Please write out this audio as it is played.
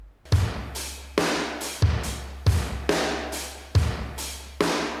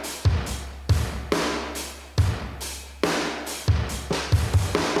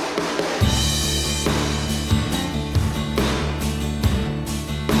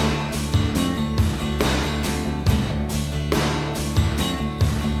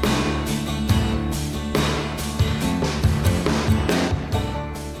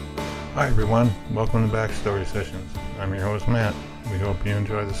everyone, welcome to Backstory Sessions. I'm your host Matt. We hope you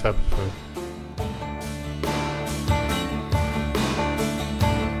enjoy this episode.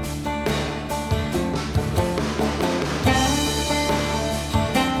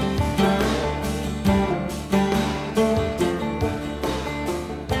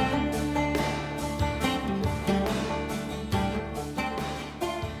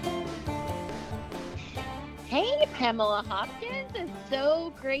 Hey, Pamela Hopkins. It's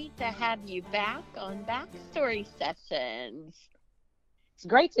so great to have you back on Backstory Sessions. It's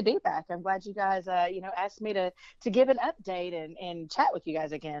great to be back. I'm glad you guys, asked me to give an update and chat with you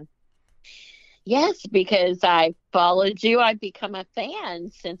guys again. Yes, because I followed you. I've become a fan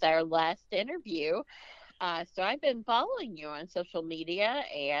since our last interview. So I've been following you on social media,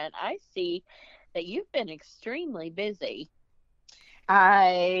 and I see that you've been extremely busy.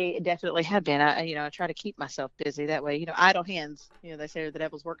 I definitely have been. I try to keep myself busy that way. Idle hands. They say are the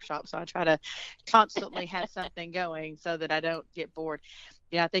devil's workshop. So I try to constantly have something going so that I don't get bored.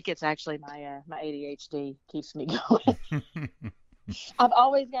 I think it's actually my ADHD keeps me going. I've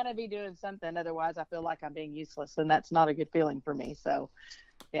always got to be doing something. Otherwise, I feel like I'm being useless, and that's not a good feeling for me. So,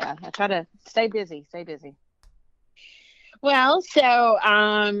 yeah, I try to stay busy. Well,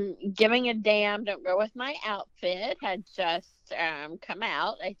 so Giving a Damn, Don't Go With My Outfit had just come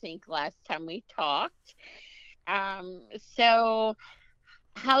out, I think, last time we talked. So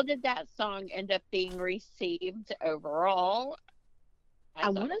how did that song end up being received overall? I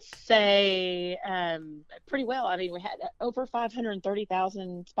want to say pretty well. I mean, we had over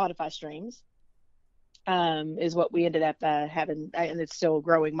 530,000 Spotify streams is what we ended up having, and it's still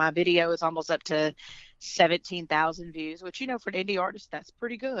growing. My video is almost up to 17,000 views, which, for an indie artist, that's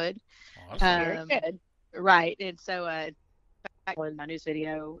pretty good. Awesome. Very good. Right. And so my news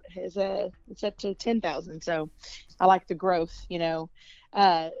video is it's up to 10,000. So I like the growth,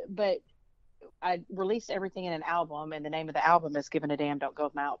 but I released everything in an album, and the name of the album is Giving a Damn, Don't Go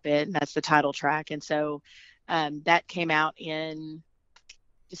With My Outfit, and that's the title track. And so that came out in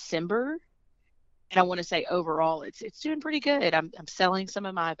December. And I want to say overall, it's doing pretty good. I'm selling some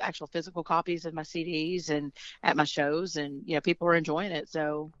of my actual physical copies of my CDs and at my shows, and people are enjoying it.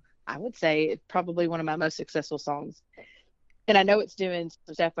 So I would say it's probably one of my most successful songs. And I know it's doing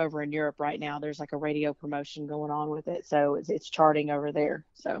some stuff over in Europe right now. There's like a radio promotion going on with it, so it's charting over there.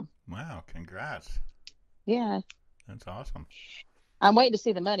 So Wow, congrats. Yeah, That's awesome. I'm waiting to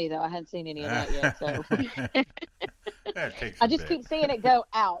see the money though. I haven't seen any of that yet. So That takes I just keep seeing it go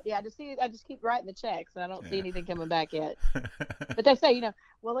out. Yeah, I just keep writing the checks, and I don't see anything coming back yet. But they say,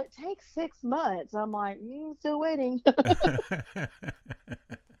 well, it takes 6 months. I'm like, still waiting. It's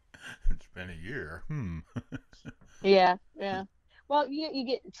been a year. Yeah. Well, you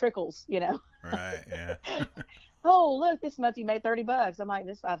get trickles, Right, yeah. Oh, look, this month you made $30. I'm like,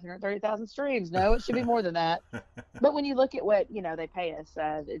 this 530,000 streams. No, it should be more than that. But when you look at what, they pay us,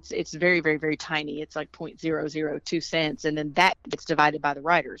 it's very, very, very tiny. It's like 0.002 cents. And then that gets divided by the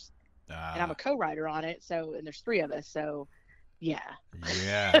writers. And I'm a co-writer on it. So, and there's 3 of us. So, yeah.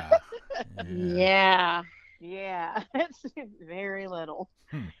 Yeah. Yeah. It's very little,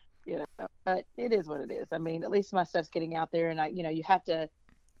 but it is what it is. I mean, at least my stuff's getting out there, and you have to,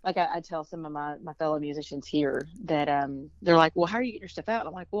 like I tell some of my fellow musicians here that they're like, well, how are you getting your stuff out?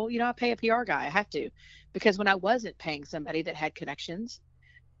 I'm like, well, I pay a PR guy. I have to, because when I wasn't paying somebody that had connections,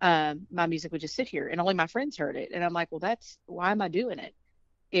 my music would just sit here and only my friends heard it. And I'm like, well, why am I doing it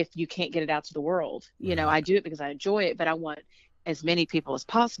if you can't get it out to the world? I do it because I enjoy it, but I want as many people as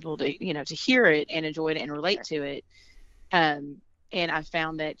possible to, to hear it and enjoy it and relate to it. And I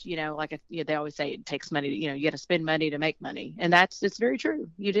found that, they always say it takes money, you got to spend money to make money. And it's very true.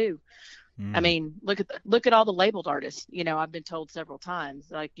 You do. I mean, look at all the labeled artists. I've been told several times,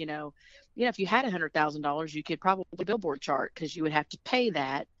 like, if you had $100,000, you could probably Billboard chart, because you would have to pay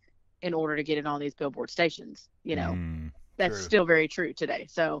that in order to get it on these Billboard stations. That's True. still very true today.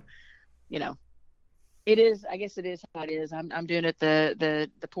 So, it is, I guess it is how it is. I'm doing it the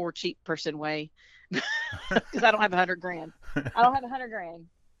poor, cheap person way. Because I don't have $100,000. I don't have $100,000.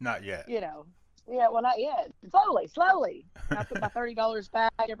 Not yet. Yeah, well, not yet. Slowly. I put my $30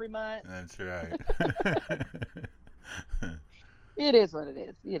 back every month. That's right. It is what it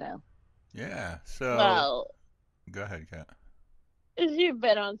is, Yeah. So Well, go ahead, Kat. you've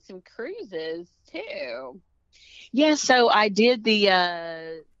been on some cruises too. Yeah, so I did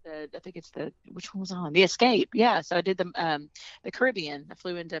I think it's which one was on? The Escape. Yeah, so I did the Caribbean. I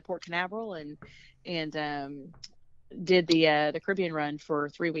flew into Port Canaveral and did the Caribbean run for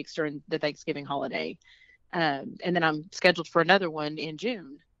 3 weeks during the Thanksgiving holiday. And then I'm scheduled for another one in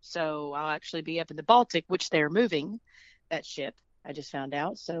June. So I'll actually be up in the Baltic, which they're moving that ship I just found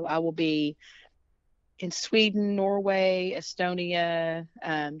out. So I will be in Sweden, Norway, Estonia,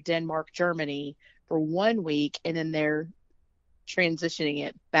 Denmark, Germany for 1 week, and then they're transitioning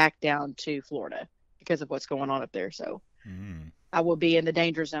it back down to Florida because of what's going on up there. So I will be in the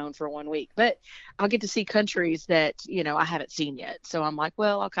danger zone for 1 week, but I'll get to see countries that, I haven't seen yet. So I'm like,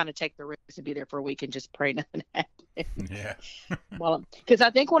 well, I'll kind of take the risk to be there for a week and just pray nothing happens. Yeah. Well, because I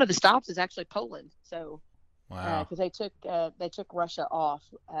think one of the stops is actually Poland. So, Wow. because they took Russia off.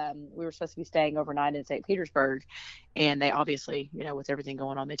 We were supposed to be staying overnight in St. Petersburg, and they obviously, with everything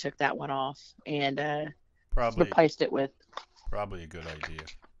going on, they took that one off and Probably replaced it with. Probably a good idea.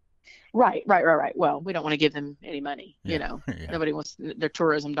 Right. Well, we don't want to give them any money, Yeah. Nobody wants their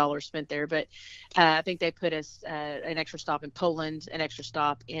tourism dollars spent there. But I think they put us an extra stop in Poland, an extra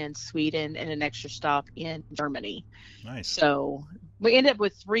stop in Sweden, and an extra stop in Germany. Nice. So we ended up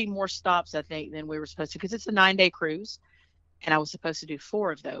with 3 more stops, I think, than we were supposed to, because it's a 9-day cruise. And I was supposed to do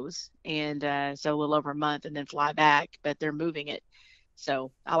 4 of those. And so a little over a month and then fly back. But they're moving it.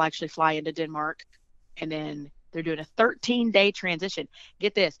 So I'll actually fly into Denmark, and then they're doing a 13-day transition.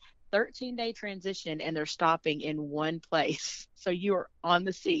 Get this. 13-day transition, and they're stopping in one place. So you are on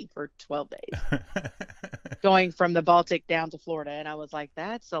the sea for 12 days, going from the Baltic down to Florida. And I was like,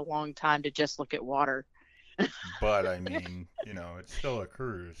 that's a long time to just look at water. But I mean, it's still a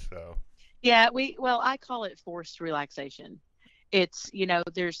cruise, so. Yeah, I call it forced relaxation. It's,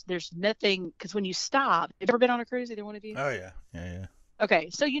 there's nothing, because when you stop, have you ever been on a cruise, either one of you? Oh, yeah. Yeah.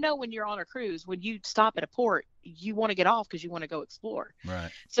 Okay, so when you're on a cruise, when you stop at a port, you want to get off because you want to go explore. Right.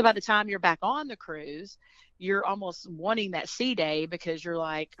 So by the time you're back on the cruise, you're almost wanting that sea day because you're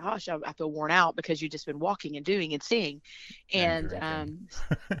like, gosh, I feel worn out because you've just been walking and doing and seeing. And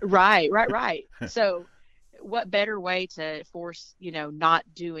right. So what better way to force, not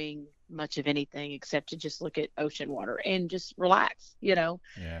doing much of anything except to just look at ocean water and just relax, Yeah.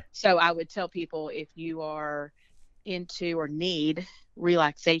 So I would tell people, if you are into or need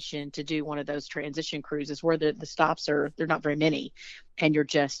relaxation, to do one of those transition cruises where the stops they're not very many and you're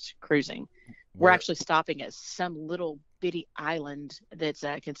just cruising. We're actually stopping at some little bitty island that's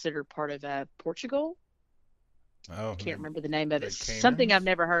considered part of Portugal. Oh, can't remember the name of it. Caymans? Something I've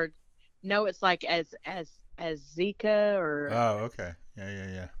never heard. No, it's like as Zika or. Oh, okay.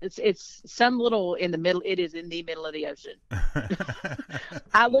 Yeah. It's some little in the middle. It is in the middle of the ocean.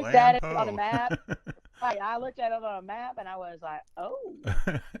 I looked at it on a map. I looked at it on a map and I was like, oh,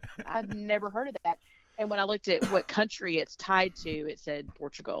 I've never heard of that. And when I looked at what country it's tied to, it said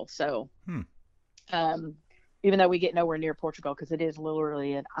Portugal. So, even though we get nowhere near Portugal, because it is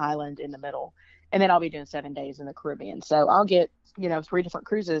literally an island in the middle. And then I'll be doing 7 days in the Caribbean. So I'll get, 3 different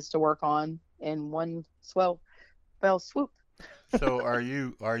cruises to work on in one fell swoop. So are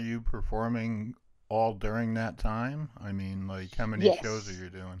you performing all during that time? I mean, like, how many shows are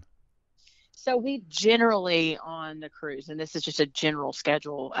you doing? So we generally on the cruise, and this is just a general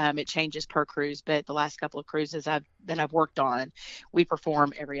schedule. It changes per cruise, but the last couple of cruises that I've worked on, we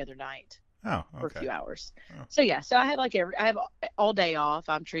perform every other night. Oh, okay. For a few hours. Oh. So yeah, so I have all day off.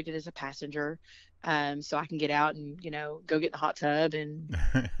 I'm treated as a passenger, so I can get out and go get in the hot tub and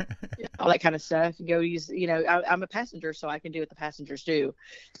all that kind of stuff, and go use. I'm a passenger, so I can do what the passengers do.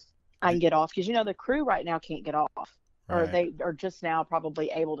 I can get off because the crew right now can't get off. Or they are just now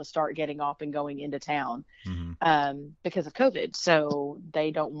probably able to start getting off and going into town because of COVID. So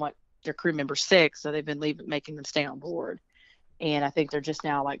they don't want their crew members sick. So they've been making them stay on board. And I think they're just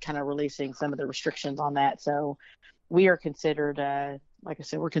now like kind of releasing some of the restrictions on that. So we are considered, like I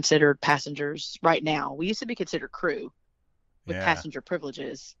said, we're considered passengers right now. We used to be considered crew with passenger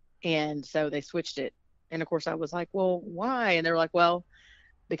privileges. And so they switched it. And of course I was like, well, why? And they were like, well,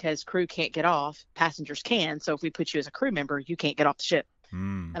 because crew can't get off, passengers can. So if we put you as a crew member, you can't get off the ship.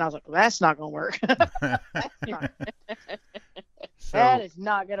 And I was like, well, that's not going to work. That is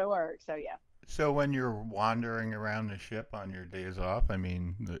not going to work. So, yeah. So when you're wandering around the ship on your days off, I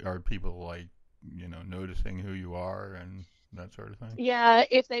mean, are people like, noticing who you are and that sort of thing? Yeah.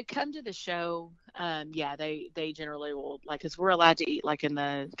 If they come to the show, they generally will, like, because we're allowed to eat like in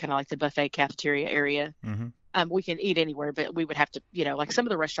the kind of like the buffet cafeteria area. We can eat anywhere, but we would have to, like some of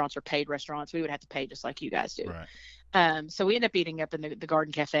the restaurants are paid restaurants. We would have to pay just like you guys do. Right. So we end up eating up in the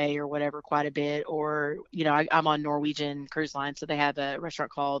Garden Cafe or whatever quite a bit. Or, I'm on Norwegian Cruise Line, so they have a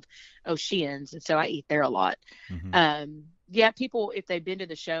restaurant called Oceans, and so I eat there a lot. People, if they've been to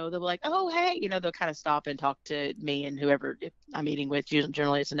the show, they'll be like, oh, hey, they'll kind of stop and talk to me and whoever I'm eating with.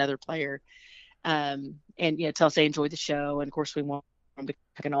 Generally, it's another player. And, tell us they enjoyed the show. And, of course, we want them to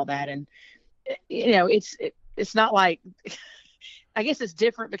cook and all that. And, it's not like I guess it's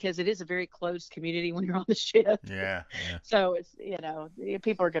different because it is a very closed community when you're on the ship. Yeah, yeah. So it's,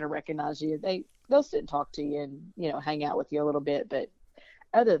 people are going to recognize you. They'll sit and talk to you and, hang out with you a little bit. But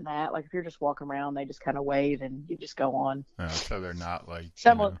other than that, like if you're just walking around, they just kind of wave and you just go on. Oh, so they're not like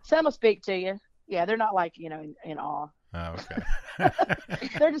some will speak to you. Yeah, they're not like, in awe. Oh, okay.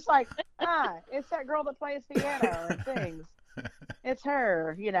 They're just like, it's that girl that plays piano and sings. It's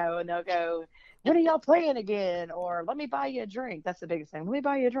her, and they'll go, when are y'all playing again? Or let me buy you a drink. That's the biggest thing. Let me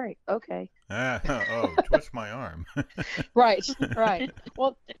buy you a drink. Okay. Twist my arm. Right.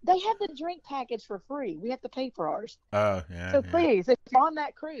 Well, they have the drink package for free. We have to pay for ours. Oh, yeah. So please, if you're on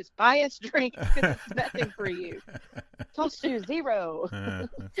that cruise, buy us drinks because it's nothing for you. Costs you $0.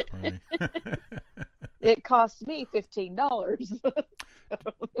 That's funny. It costs me $15.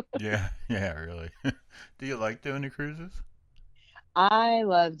 Yeah, really. Do you like doing the cruises? I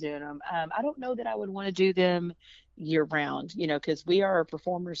love doing them. I don't know that I would want to do them year round, because we are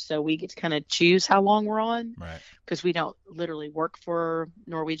performers, so we get to kind of choose how long we're on. Right. Because we don't literally work for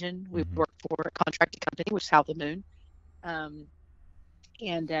Norwegian. We Mhm. work for a contracted company, which is South of the Moon.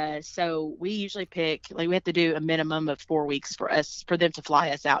 So we usually pick, like, we have to do a minimum of 4 weeks for them to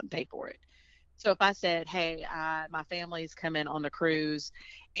fly us out and pay for it. So if I said, hey, my family's coming on the cruise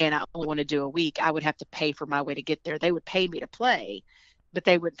and I only want to do a week, I would have to pay for my way to get there. They would pay me to play, but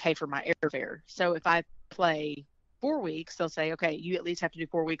they wouldn't pay for my airfare. So if I play 4 weeks, they'll say, okay, you at least have to do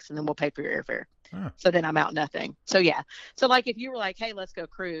 4 weeks and then we'll pay for your airfare. Huh. So then I'm out nothing. So yeah. So like if you were like, hey, let's go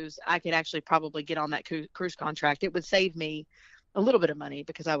cruise, I could actually probably get on that cruise contract. It would save me a little bit of money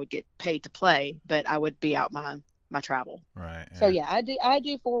because I would get paid to play, but I would be out my travel. Right. Yeah. So yeah, I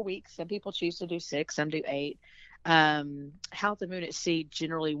do 4 weeks. Some people choose to do 6, some do 8. How the Moon at Sea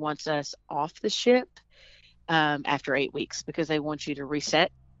generally wants us off the ship after 8 weeks because they want you to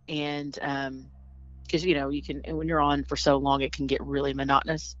reset, and because you can, and when you're on for so long it can get really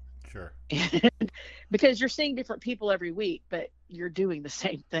monotonous. Sure. Because you're seeing different people every week, but you're doing the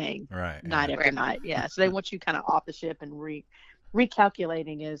same thing night after night. Yeah. So they want you kind of off the ship and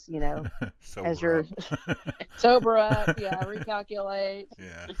recalculating as as you're sober up, recalculate,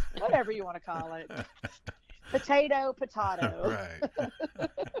 whatever you want to call it, potato,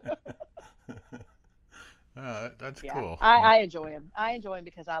 Right. That's cool. I enjoy them. I enjoy them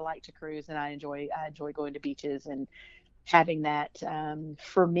because I like to cruise and I enjoy going to beaches and having that.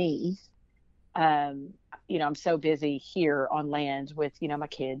 For me, I'm so busy here on land with, my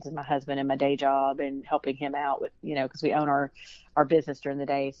kids and my husband and my day job and helping him out with, because we own our business during the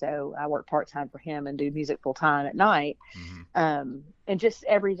day. So I work part-time for him and do music full time at night. Mm-hmm. And just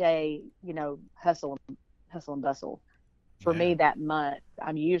every day, hustle and bustle. For me that month,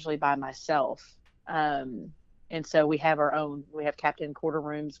 I'm usually by myself. And so we have captain quarter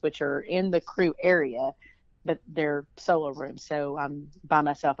rooms, which are in the crew area, but they're solo rooms. So I'm by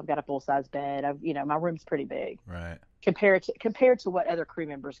myself. I've got a full-size bed. My room's pretty big. Right. Compared to what other crew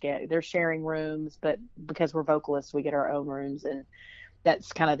members get. They're sharing rooms, but because we're vocalists, we get our own rooms, and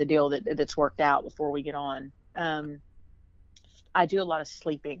that's kind of the deal that's worked out before we get on. I do a lot of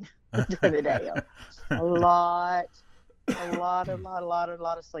sleeping during the day. A lot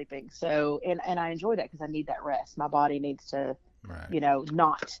of sleeping. So, and I enjoy that because I need that rest. My body needs to,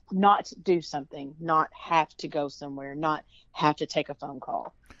 not do something, not have to go somewhere, not have to take a phone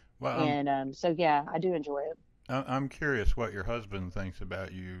call. Well, and so yeah, I do enjoy it. I'm curious what your husband thinks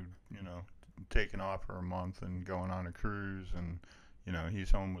about you, taking off for a month and going on a cruise, and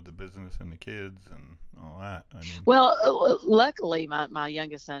he's home with the business and the kids and all that. I mean, well, luckily my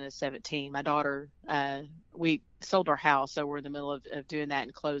youngest son is 17. My daughter, we sold our house, so we're in the middle of doing that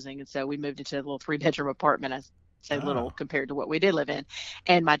and closing, and so we moved into a little 3-bedroom apartment. I say little compared to what we did live in,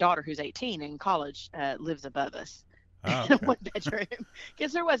 and my daughter, who's 18 in college, lives above us. In a 1-bedroom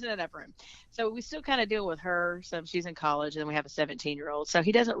because there wasn't enough room. So we still kind of deal with her. So she's in college, and we have a 17-year-old. So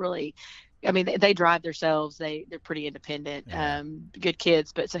he doesn't really, they drive themselves. They're pretty independent, good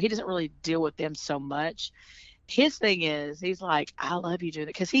kids. But so he doesn't really deal with them so much. His thing is, he's like, I love you doing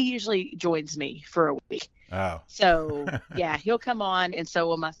it, because he usually joins me for a week. Oh. So yeah, he'll come on, and so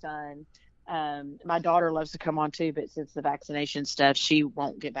will my son. My daughter loves to come on too, but since the vaccination stuff, she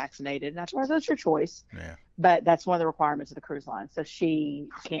won't get vaccinated. And I told her, that's your choice. Yeah. But that's one of the requirements of the cruise line. So she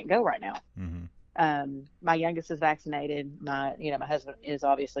can't go right now. Mm-hmm. My youngest is vaccinated. My husband is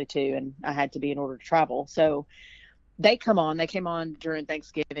obviously too, and I had to be in order to travel. So they came on during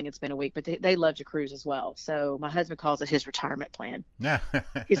Thanksgiving. It's been a week, but they love to cruise as well. So my husband calls it his retirement plan. Yeah.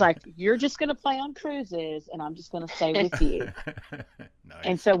 He's like, you're just going to play on cruises and I'm just going to stay with you. Nice.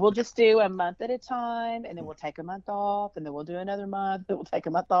 And so we'll just do a month at a time, and then we'll take a month off, and then we'll do another month, then we'll take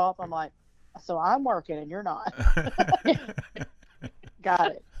a month off. I'm like, so I'm working and you're not.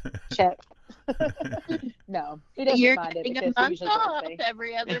 Got it. Check. No, he doesn't You're mind it getting a because he month usually off tells me.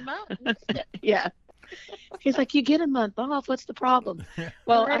 every other month. Yeah. He's like, you get a month off. What's the problem?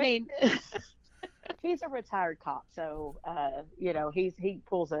 Well, I Right. mean, he's a retired cop, so he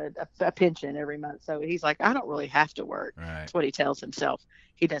pulls a pension every month. So he's like, I don't really have to work. Right. That's what he tells himself.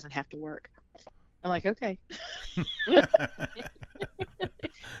 He doesn't have to work. I'm like, okay.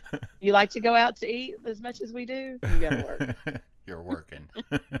 You like to go out to eat as much as we do? You gotta work. You're working.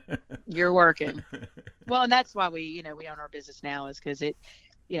 You're working. Well, and that's why we own our business now, is because it,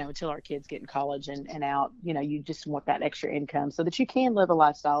 until our kids get in college and out, you just want that extra income so that you can live a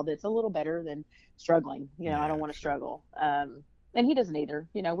lifestyle that's a little better than struggling. I don't want to struggle. And he doesn't either.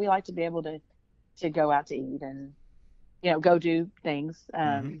 We like to be able to go out to eat and, go do things.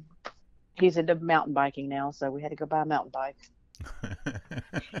 He's into mountain biking now, so we had to go buy a mountain bike.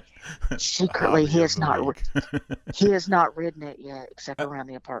 Secretly, he has not ridden it yet, except around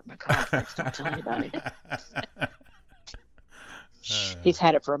the apartment complex. Don't tell anybody. He's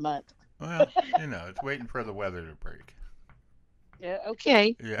had it for a month. Well, it's waiting for the weather to break. Yeah.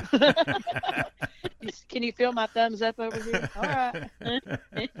 Okay. Yeah. Can you feel my thumbs up over here? All right.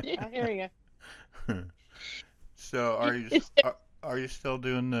 I hear you. So, are you still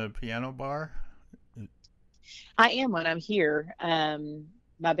doing the piano bar? I am when I'm here.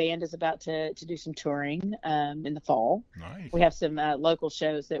 My band is about to do some touring in the fall. Nice. We have some local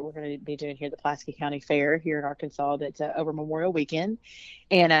shows that we're going to be doing here at the Pulaski County Fair here in Arkansas. That's over Memorial Weekend.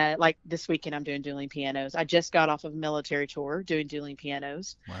 And like this weekend, I'm doing dueling pianos. I just got off of a military tour doing dueling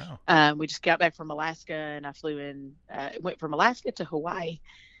pianos. Wow. We just got back from Alaska, and I flew in, went from Alaska to Hawaii.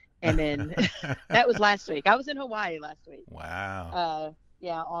 And then that was last week. I was in Hawaii last week. Wow.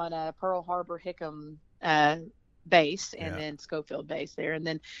 Yeah, on Pearl Harbor Hickam base, and then Schofield base there. And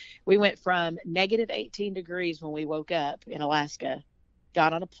then we went from negative 18 degrees when we woke up in Alaska,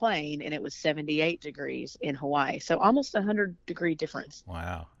 got on a plane, and it was 78 degrees in Hawaii. So almost 100-degree difference.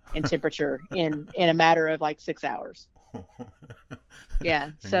 Wow. In temperature in a matter of like 6 hours.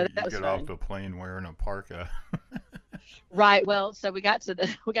 Yeah. So that was fun. You get off the plane wearing a parka. Right. Well, so we got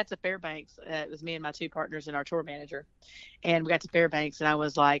to Fairbanks. It was me and my two partners and our tour manager, and we got to Fairbanks, and I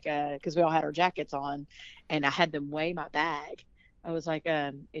was like, because we all had our jackets on, and I had them weigh my bag. I was like,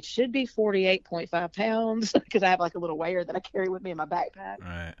 it should be 48.5 pounds, because I have like a little weigher that I carry with me in my backpack.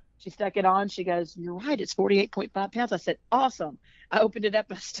 Right. She stuck it on. She goes, "You're right. It's 48.5 pounds." I said, "Awesome." I opened it up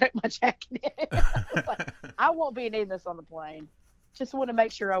and I stuck my jacket in. I was like, I won't be needing this on the plane. Just want to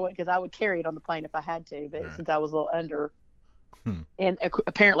make sure I would, because I would carry it on the plane if I had to, but since I was a little under. And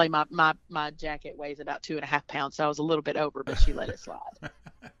apparently my jacket weighs about 2.5 pounds, so I was a little bit over, but she let it slide.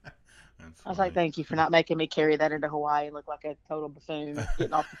 I was like, thank you for not making me carry that into Hawaii and look like a total buffoon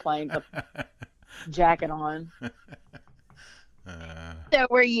getting off the plane with a jacket on. So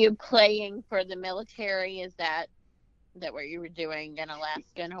were you playing for the military? Is that what you were doing in Alaska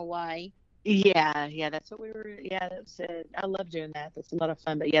and Hawaii? Yeah, that's what we were. Yeah, that's it. I love doing that. That's a lot of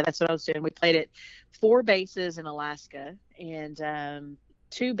fun. But yeah, that's what I was doing. We played at 4 bases in Alaska and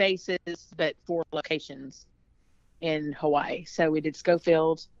 2 bases, but 4 locations in Hawaii. So we did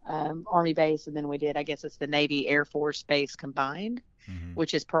Schofield Army Base, and then we did, I guess it's the Navy Air Force Base combined,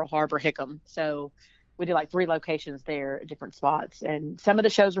 which is Pearl Harbor Hickam. So we did like 3 locations there at different spots. And some of the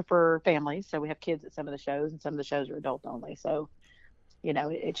shows are for families, so we have kids at some of the shows, and some of the shows are adult only. So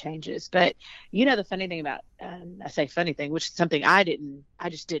it changes. But the funny thing about, I say funny thing, which is something I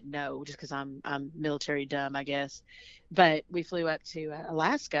just didn't know, just because I'm military dumb, I guess. But we flew up to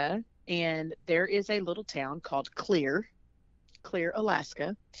Alaska, and there is a little town called Clear,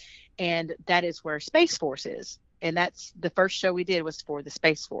 Alaska, and that is where Space Force is. And that's the first show we did was for the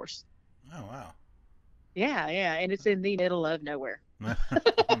Space Force. Oh wow. Yeah, and it's in the middle of nowhere.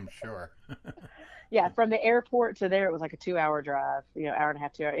 I'm sure. Yeah, from the airport to there, it was like a 2-hour drive, hour and a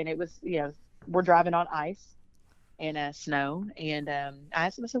half, 2 hours. And it was, we're driving on ice and snow. And I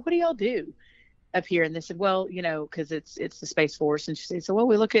asked them, I said, what do y'all do up here? And they said, well, because it's the Space Force. And she said, well,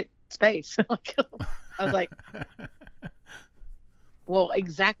 we look at space. I was like, well,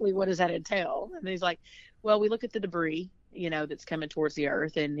 exactly what does that entail? And he's like, well, we look at the debris, that's coming towards the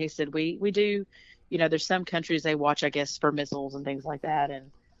Earth. And he said, we do, there's some countries they watch, I guess, for missiles and things like that. And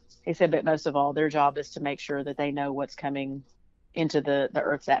he said, but most of all, their job is to make sure that they know what's coming into the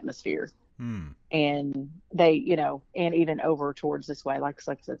Earth's atmosphere. And they, and even over towards this way, like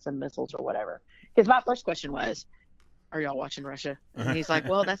I said, some missiles or whatever. Because my first question was, are y'all watching Russia? And he's like,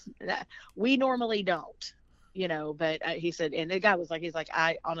 well, we normally don't, but he said, and the guy was like, he's like,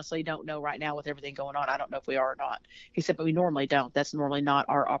 I honestly don't know right now with everything going on. I don't know if we are or not. He said, but we normally don't. That's normally not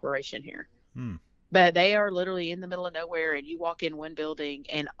our operation here. But they are literally in the middle of nowhere, and you walk in one building,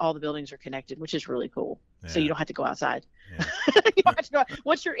 and all the buildings are connected, which is really cool. So you Yeah. don't have to go outside. Yeah. You don't have to go.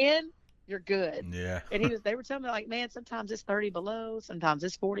 Once you're in, you're good. Yeah. And they were telling me like, man, sometimes it's 30 below, sometimes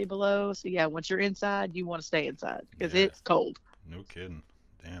it's 40 below. So yeah, once you're inside, you want to stay inside because Yeah. it's cold. No kidding.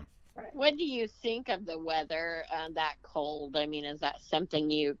 Damn. What do you think of the weather that cold? I mean, is that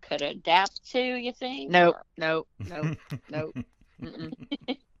something you could adapt to, you think? Nope, Or- nope, nope, nope.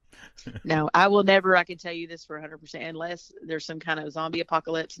 Mm-mm. No, I will never. I can tell you this for 100%, unless there's some kind of zombie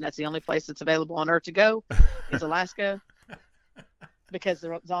apocalypse, and that's the only place that's available on Earth to go is Alaska, because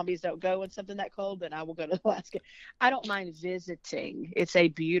the zombies don't go in something that cold. Then I will go to Alaska. I don't mind visiting. It's a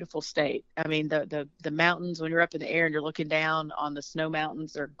beautiful state. I mean, the mountains, when you're up in the air and you're looking down on the snow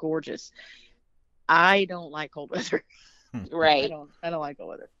mountains, are gorgeous. I don't like cold weather. I Right. don't like cold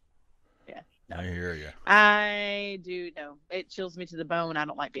weather. No. I hear you. I do know it chills me to the bone. I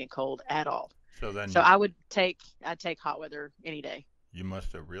don't like being cold at all. So then So I'd take hot weather any day. you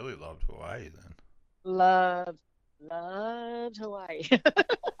must have really loved Hawaii then. Loved Hawaii.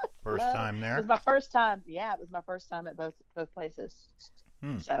 First Love- time It there? was my first time. Yeah, it was my first time at both places.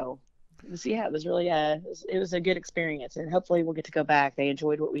 Hmm. So it was really it was a good experience, and hopefully we'll get to go back. They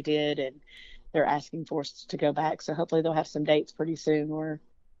enjoyed what we did, and they're asking for us to go back. So hopefully they'll have some dates pretty soon where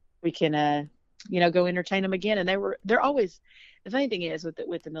we can go entertain them again. And they're always, the funny thing is with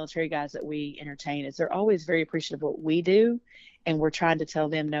the military guys that we entertain is they're always very appreciative of what we do, and we're trying to tell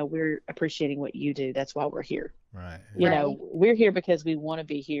them, no, we're appreciating what you do. That's why we're here. Right. You Right. know, we're here because we want to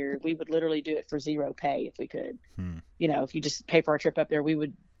be here. We would literally do it for zero pay if we could. Hmm. If you just pay for our trip up there, we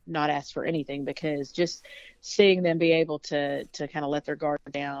would not ask for anything, because just seeing them be able to kind of let their guard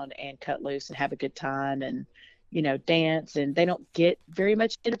down and cut loose and have a good time and dance, and they don't get very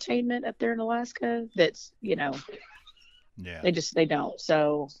much entertainment up there in Alaska. That's Yeah. they don't.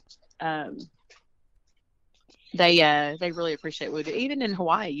 So they really appreciate what we do. Even in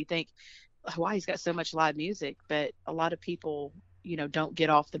Hawaii, you think Hawaii's got so much live music, but a lot of people don't get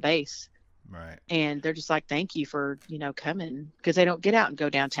off the base, Right. and they're just like, thank you for coming, because they don't get out and go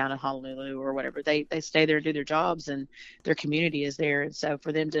downtown in Honolulu or whatever. They stay there and do their jobs, and their community is there. And so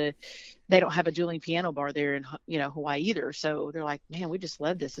for them they don't have a dueling piano bar there in Hawaii either. So they're like, man, we just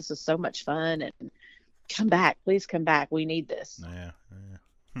love this is so much fun, and please come back, we need this. Yeah.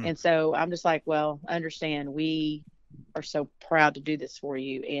 And so I'm just like, well, understand, we are so proud to do this for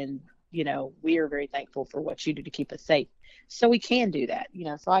you, and we are very thankful for what you do to keep us safe, so we can do that,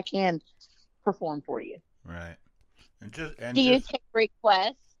 so I can perform for you. Right. And Do you take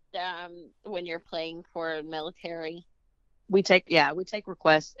requests when you're playing for military? We take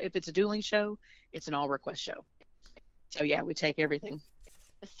requests. If it's a dueling show, it's an all request show. So yeah, we take everything.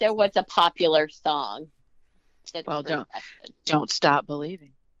 So what's a popular song? That's Well, requested? Don't stop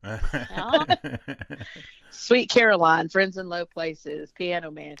believing. Oh. Sweet Caroline, Friends in Low Places,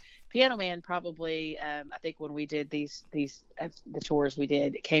 Piano Man. Piano Man probably, I think when we did the tours we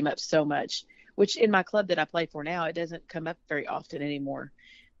did, it came up so much, which in my club that I play for now, it doesn't come up very often anymore.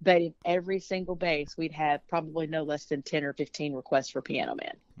 But in every single base, we'd have probably no less than 10 or 15 requests for Piano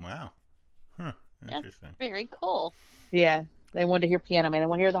Man. Wow. Huh. Interesting. Very cool. Yeah, they wanted to hear Piano Man. They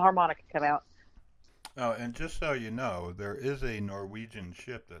want to hear the harmonica come out. Oh, and just so you know, there is a Norwegian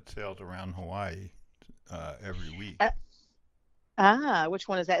ship that sails around Hawaii every week. Which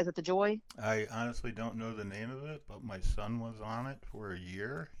one is that? Is it the Joy? I honestly don't know the name of it, but my son was on it for a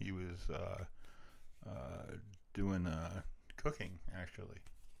year. He was doing cooking, actually.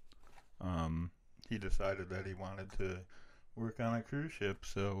 He decided that he wanted to work on a cruise ship,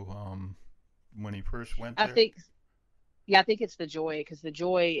 so when he first went there... I think it's the Joy, because the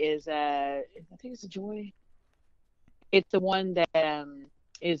Joy is I think it's the Joy. It's the one that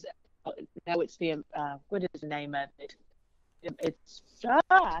is no, it's the what is the name of it? It's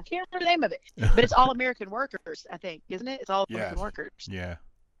I can't remember the name of it, but it's All American Workers, I think, isn't it? It's All American Yes. Workers. Yeah.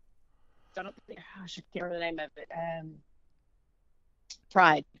 I don't think, I can't remember the name of it.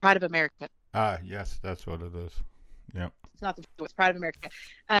 Pride of America. Ah, yes, that's what it is. Yep. It's not the Joy, it's Pride of America.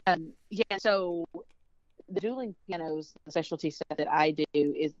 Yeah, so the dueling pianos, the specialty set that I do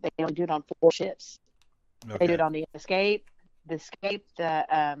is they only do it on 4 ships. Okay. They do it on the Escape,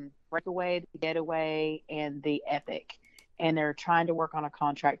 the Breakaway, the Getaway, and the Epic. And they're trying to work on a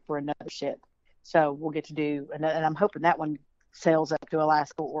contract for another ship. So we'll get to do another, and I'm hoping that one sails up to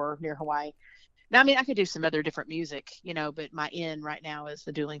Alaska or near Hawaii. Now, I mean, I could do some other different music, but my in right now is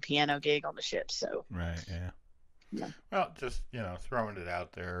the dueling piano gig on the ship. So Right, yeah. Yeah. Well, just, throwing it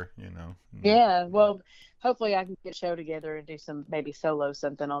out there, yeah, well, hopefully I can get a show together and do some maybe solo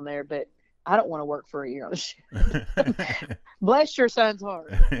something on there. But I don't want to work for a year on the shoot. Bless your son's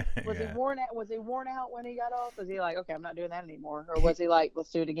heart. Was he worn out? Was he worn out when he got off? Was he like, okay, I'm not doing that anymore, or was he like,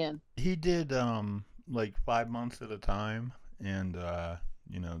 let's do it again? He did like 5 months at a time, and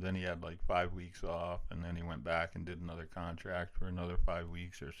then he had like 5 weeks off, and then he went back and did another contract for another 5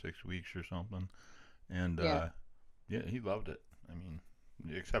 weeks or 6 weeks or something, and yeah, he loved it. I mean,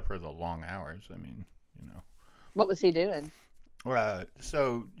 except for the long hours. I mean, What was he doing?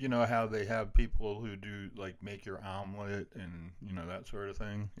 So you know how they have people who do like make your omelet and that sort of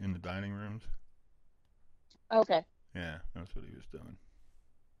thing in the dining rooms. Okay. Yeah, that's what he was doing.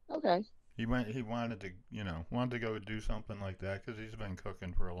 Okay. He wanted to go do something like that because he's been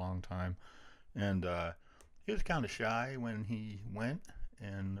cooking for a long time, and he was kind of shy when he went.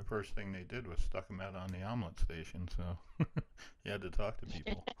 And the first thing they did was stuck him out on the omelet station, so he had to talk to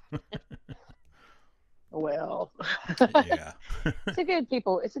people. Well, Yeah. it's a good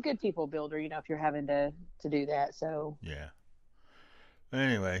people builder, if you're having to do that. So Yeah.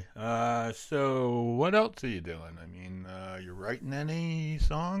 Anyway, so what else are you doing? I mean, you writing any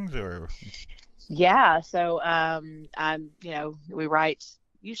songs or? yeah, so we write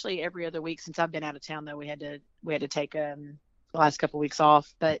usually every other week. Since I've been out of town, though, we had to take the last couple of weeks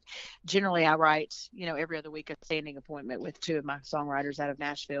off, but generally I write, every other week, a standing appointment with two of my songwriters out of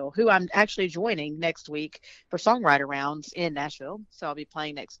Nashville, who I'm actually joining next week for songwriter rounds in Nashville. So I'll be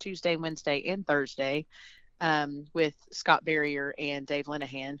playing next Tuesday, Wednesday, and Thursday with Scott Barrier and Dave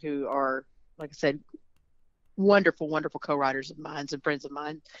Linehan, who are, like I said, wonderful, wonderful co-writers of mine and friends of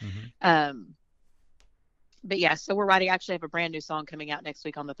mine. Mm-hmm. But yeah, so we're writing. Actually, have a brand new song coming out next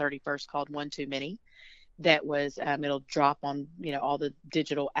week on the 31st called One Too Many. That was it'll drop on all the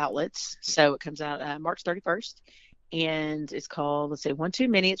digital outlets. So it comes out March 31st, and it's called, let's say, One Too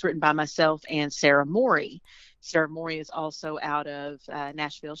Many. It's written by myself and Sarah Morey. Sarah Morey is also out of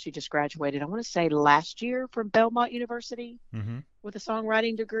Nashville. She just graduated, I want to say, last year from Belmont University Mm-hmm. with a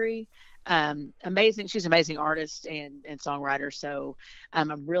songwriting degree. Amazing. She's an amazing artist and songwriter. So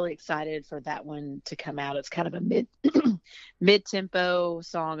I'm really excited for that one to come out. It's kind of a mid-tempo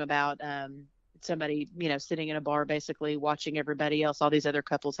song about somebody, sitting in a bar, basically watching everybody else, all these other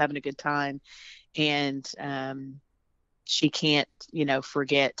couples having a good time. And she can't,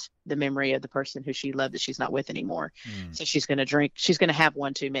 forget the memory of the person who she loved that she's not with anymore. So she's going to have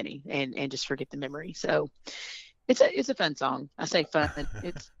one too many and just forget the memory. So it's a fun song. I say fun.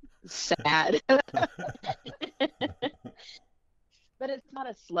 It's sad. But it's not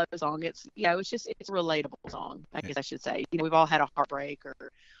a slow song. It's it's a relatable song, I guess I should say. We've all had a heartbreak or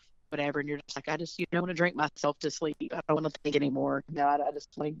whatever, and you're just like, I just want to drink myself to sleep. I don't want to think anymore. I just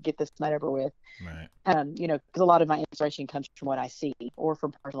want to get this night over with. Right. Because a lot of my inspiration comes from what I see or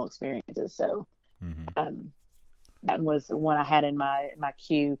from personal experiences. So that was one I had in my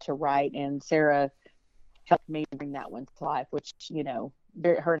queue to write, and Sarah helped me bring that one to life, which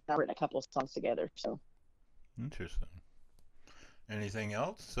her and I written a couple of songs together. So Interesting. Anything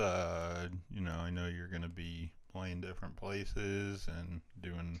else? I know you're going to be playing different places and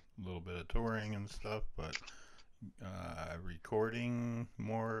doing a little bit of touring and stuff, but recording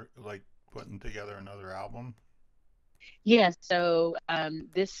more, like putting together another album? yeah, so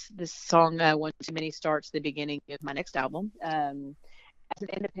this song One Too Many starts the beginning of my next album. As an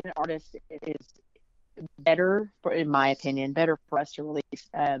independent artist, it is better, in my opinion, better for us to release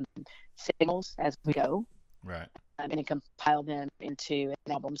singles as we go. Right. And compile them into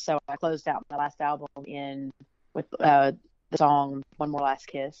an album. So I closed out my last album with the song One More Last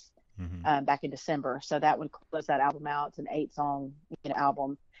Kiss back in December. So that would close that album out. It's an 8-song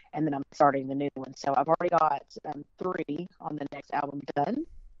album, and then I'm starting the new one. So I've already got 3 on the next album done,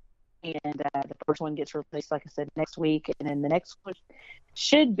 and the first one gets released, like I said, next week, and then the next one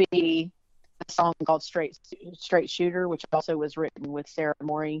should be a song called Straight Shooter, which also was written with Sarah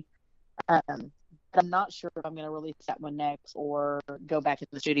Morey. I'm not sure if I'm going to release that one next or go back to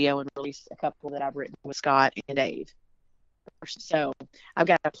the studio and release a couple that I've written with Scott and Dave. So I've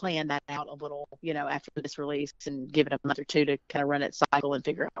got to plan that out a little, after this release and give it a month or two to kind of run its cycle and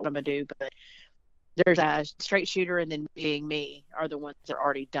figure out what I'm going to do. But there's a Straight Shooter and then Being Me are the ones that are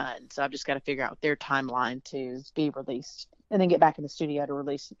already done. So I've just got to figure out their timeline to be released and then get back in the studio to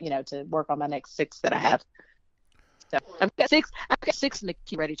release, to work on my next 6 that I have. So I've got 6 in the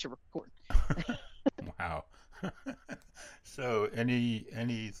queue ready to record. Wow. So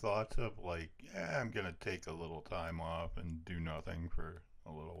any thoughts of like, I'm gonna take a little time off and do nothing for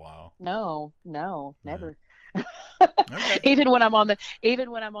a little while? No, never. Okay. Even when I'm on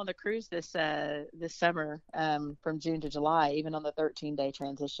the cruise this summer, from June to July, even on the 13-day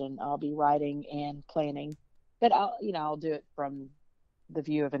transition, I'll be writing and planning. But I'll do it from the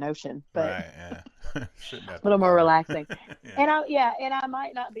view of an ocean, but right, yeah. Sitting at a the little more bar. relaxing. Yeah. And I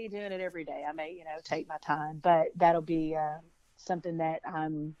might not be doing it every day. I may, take my time, but that'll be something that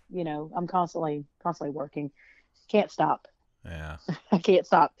I'm constantly working. Can't stop. Yeah. I can't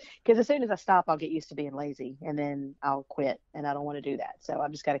stop because as soon as I stop, I'll get used to being lazy, and then I'll quit, and I don't want to do that. So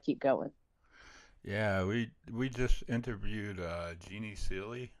I've just got to keep going. Yeah, we just interviewed Jeannie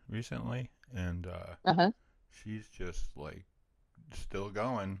Seely recently, and Uh huh. she's just like still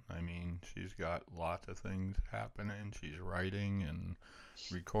going. I mean, she's got lots of things happening. She's writing and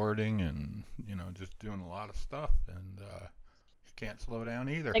recording, and just doing a lot of stuff, and she can't slow down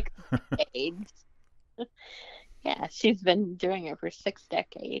either. 6 decades. Yeah, she's been doing it for 6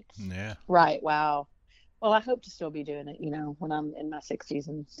 decades. Yeah. Right. Wow. Well, I hope to still be doing it, when I'm in my 60s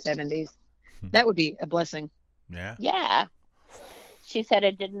and 70s. That would be a blessing. Yeah. Yeah. She said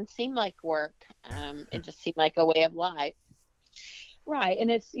it didn't seem like work. It just seemed like a way of life. Right.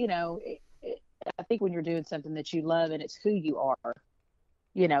 And it's, I think when you're doing something that you love and it's who you are,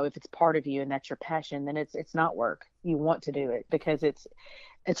 if it's part of you and that's your passion, then it's not work. You want to do it because it's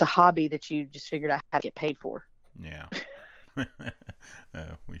a hobby that you just figured out how to get paid for. Yeah.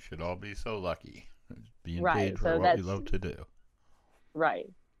 We should all be so lucky being Right. paid for So what we that's love to do. right.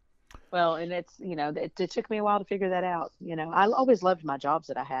 Well, and it's, it took me a while to figure that out. I always loved my jobs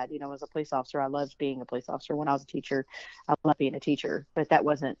that I had, as a police officer. I loved being a police officer. When I was a teacher, I loved being a teacher, but that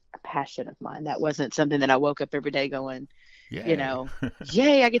wasn't a passion of mine. That wasn't something that I woke up every day going, Yeah.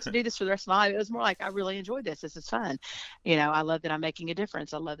 yay, I get to do this for the rest of my life. It was more like, I really enjoyed this. This is fun. I love that I'm making a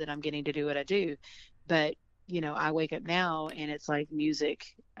difference. I love that I'm getting to do what I do. But, I wake up now and it's like music,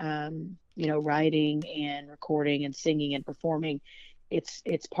 writing and recording and singing and performing.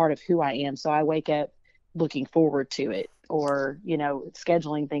 It's part of who I am. So I wake up looking forward to it, or,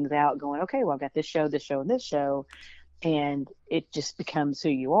 scheduling things out going, okay, well, I've got this show, and this show. And it just becomes who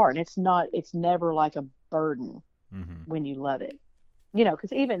you are. And it's never like a burden when you love it,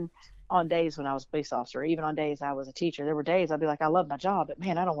 because even on days when I was a police officer, even on days I was a teacher, there were days I'd be like, I love my job, but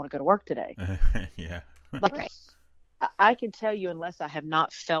man, I don't want to go to work today. Yeah. Like, Right. I can tell you, unless I have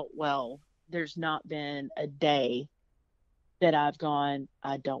not felt well, there's not been a day that I've gone,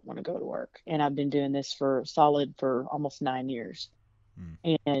 I don't want to go to work. And I've been doing this for almost 9 years.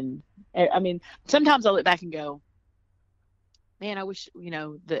 And I mean, sometimes I look back and go, man, I wish,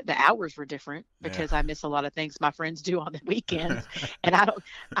 the hours were different because I miss a lot of things my friends do on the weekends. And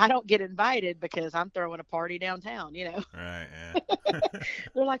I don't get invited because I'm throwing a party downtown, Right, yeah.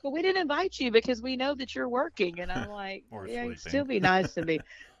 They're like, well, we didn't invite you because we know that you're working. And I'm like, Or yeah, it'd sleeping. still be nice to be,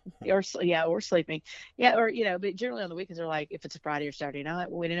 or sleeping. Yeah. Or, but generally on the weekends, they're like, if it's a Friday or Saturday night,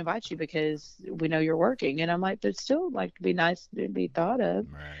 well, we didn't invite you because we know you're working. And I'm like, but it's still like to be nice to be thought of.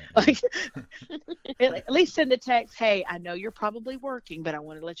 Right. Like, at least send a text, hey, I know you're probably working, but I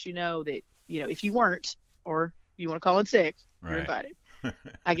want to let you know that, if you weren't, or you want to call in sick, you're invited.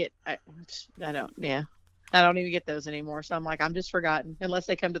 I don't even get those anymore. So I'm like, I'm just forgotten unless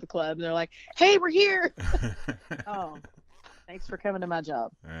they come to the club and they're like, hey, we're here. Oh, thanks for coming to my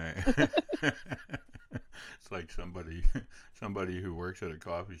job. Right. It's like somebody who works at a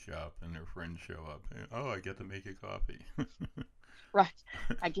coffee shop and their friends show up. Oh, I get to make you coffee. Right.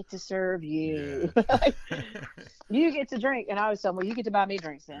 I get to serve you. Yes. You get to drink. And I always tell them, well, you get to buy me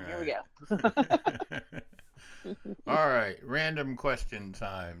drinks then. Here we go. All right. Random question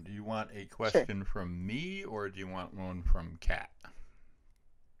time. Do you want a question from me or do you want one from Kat?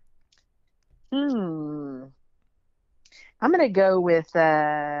 I'm going to go with,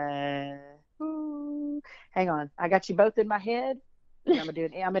 hang on. I got you both in my head. I'm going to do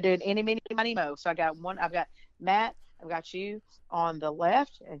an any, mini, money, mo. So I've got Matt, I've got you on the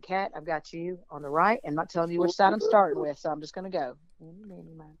left, and Kat, I've got you on the right. I'm not telling you which side I'm starting with, so I'm just going to go. Any,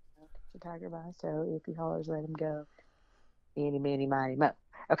 mini, miny, mo. The tiger by so if he hollers, let him go. Any, mini, miny, mo.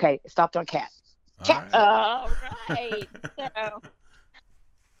 Okay, it stopped on Kat. Kat. All right.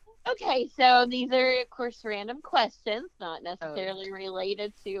 So these are, of course, random questions, not necessarily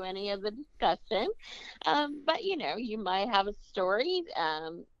related to any of the discussion. But, you might have a story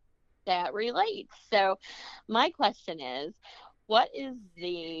that relates. So my question is, what is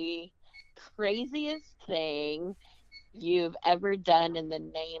the craziest thing you've ever done in the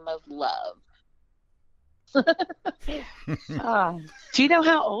name of love? Do you know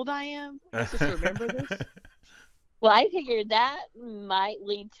how old I am? Just remember this. Well, I figured that might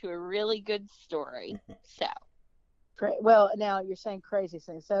lead to a really good story. So, well, now you're saying crazy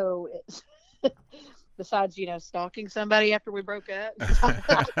things. So, it's besides, stalking somebody after we broke up.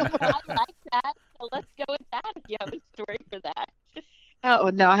 I like that. So let's go with that. If you have a story for that.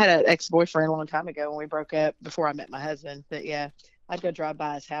 Oh no, I had an ex-boyfriend a long time ago when we broke up before I met my husband. But yeah, I'd go drive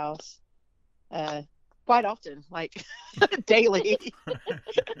by his house quite often, like daily.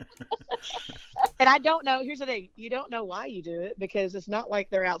 And I don't know. Here's the thing: you don't know why you do it, because it's not like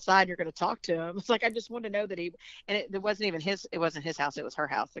they're outside. And you're going to talk to them. It's like I just want to know that he. And it wasn't even his. It wasn't his house. It was her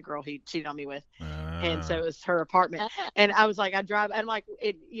house. The girl he cheated on me with, and so it was her apartment. And I was like, I drive. I'm like,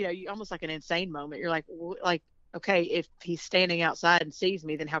 it. You know, you almost like an insane moment. You're like, okay, if he's standing outside and sees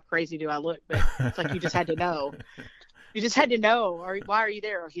me, then how crazy do I look? But it's like you just had to know. You just had to know, or why are you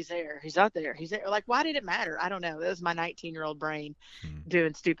there? Or he's there. He's out there. He's there. Like, why did it matter? I don't know. That was my 19-year-old brain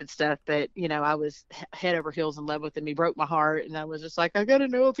doing stupid stuff. But, you know, I was head over heels in love with him. He broke my heart. And I was just like, I got to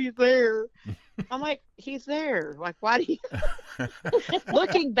know if he's there. I'm like, he's there. Like, why do you?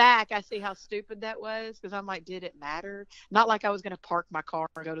 Looking back, I see how stupid that was, because I'm like, did it matter? Not like I was going to park my car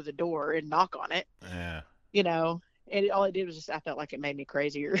and go to the door and knock on it. Yeah. You know, and all it did was just, I felt like it made me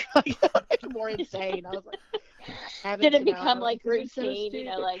crazier, like more insane. I was like, did it become like routine? You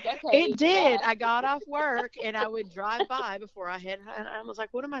know, like, okay. It did. I got off work and I would drive by before I had, and I was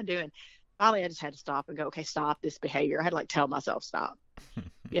like, what am I doing? Finally, I just had to stop and go, okay, stop this behavior. I had to like tell myself stop,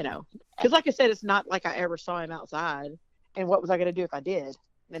 you know, because like I said, it's not like I ever saw him outside. And what was I going to do if I did?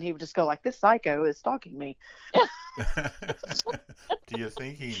 Then he would just go like, this psycho is stalking me. Do you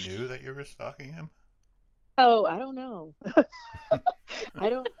think he knew that you were stalking him? Oh, I don't know. I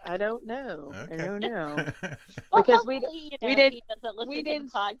don't know. Okay. I don't know. Well, Because we hopefully, didn't- he doesn't listen to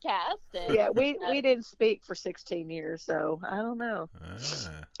didn't- the podcast. And, Yeah, we didn't speak for 16 years, so I don't know.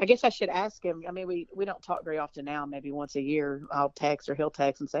 Ah. I guess I should ask him. I mean, we don't talk very often now. Maybe once a year I'll text or he'll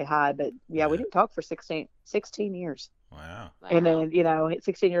text and say hi. But yeah, we didn't talk for 16 years. Wow. And then, you know,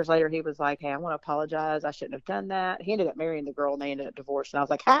 16 years later, he was like, hey, I want to apologize. I shouldn't have done that. He ended up marrying the girl and they ended up divorced. And I was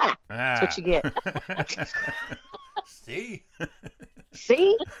like, ha, that's what you get. See?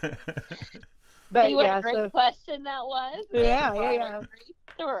 See? But see what yeah, a great so, question that was. yeah. Great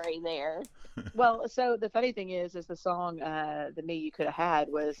story there. Well, so the funny thing is the song "The Me You Could Have Had"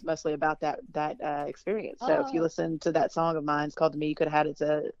 was mostly about that experience. So if you listen to that song of mine, it's called "The Me You Could Have Had." It's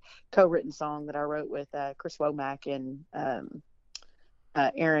a co-written song that I wrote with Chris Womack and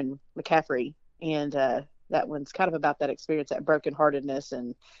Aaron McCaffrey, and that one's kind of about that experience, that brokenheartedness,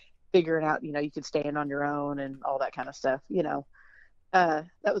 and figuring out, you know, you could stand on your own and all that kind of stuff, you know.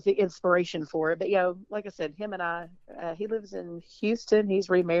 That was the inspiration for it. But, you know, like I said, him and I, he lives in Houston. He's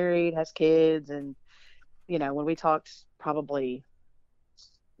remarried, has kids. And, you know, when we talked probably,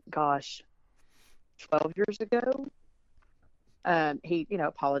 12 years ago, he, you know,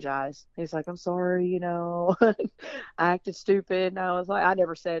 apologized. He's like, I'm sorry, you know, I acted stupid. And I was like, I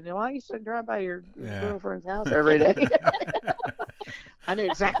never said, you know, I used to drive by your girlfriend's house every day. I knew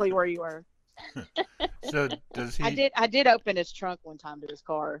exactly where you were. So does he? I did open his trunk one time to his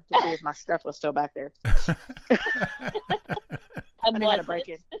car to see if my stuff was still back there. I didn't want to break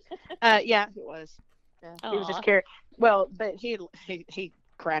it. Yeah, it was. Yeah, he was just carrying. Well, but he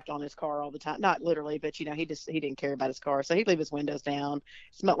crapped on his car all the time. Not literally, but you know, he didn't care about his car, so he'd leave his windows down.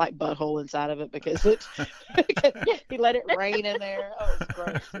 It smelled like butthole inside of it because he let it rain in there. Oh, it's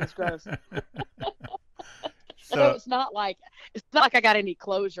gross. It's gross. So it's not like I got any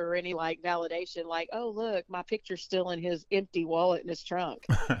closure or any like validation, like, oh look, my picture's still in his empty wallet in his trunk.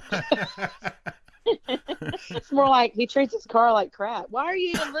 It's more like he treats his car like crap. Why are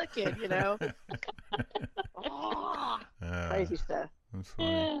you even looking, you know? Crazy stuff. That's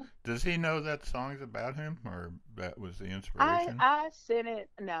funny. Yeah. Does he know that song's about him, or that was the inspiration? I sent it.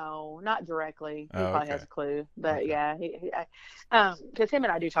 No, not directly. He probably has a clue, but Okay. yeah, because him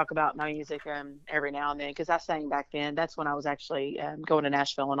and I do talk about my music every now and then. Because I sang back then. That's when I was actually going to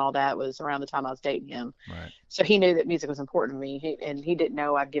Nashville and all that. Was around the time I was dating him. Right. So he knew that music was important to me, he didn't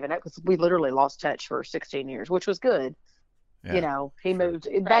know I'd given up, because we literally lost touch for 16 years, which was good. Yeah. You know, he moved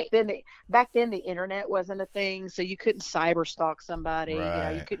back then. Back then, the internet wasn't a thing, so you couldn't cyber stalk somebody. Right. You know,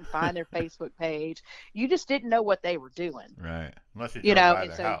 you couldn't find their Facebook page. You just didn't know what they were doing. Right. Unless You know, by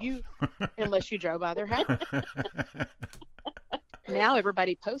and their so house. unless you drove by their house. Now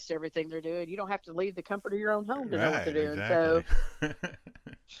everybody posts everything they're doing. You don't have to leave the comfort of your own home to know what they're doing. So, Exactly.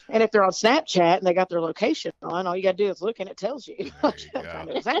 and if they're on Snapchat and they got their location on, all you got to do is look and it tells you. There you I go.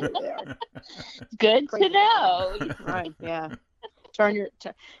 know exactly where they are. Good to Crazy. know. Right? Yeah.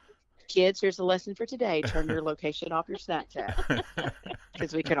 Kids, here's the lesson for today. Turn your location off your Snapchat,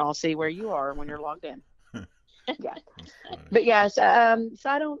 because we can all see where you are when you're logged in. Yeah. But yes, so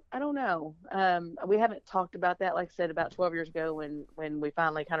I don't know. We haven't talked about that. Like I said, about 12 years ago when we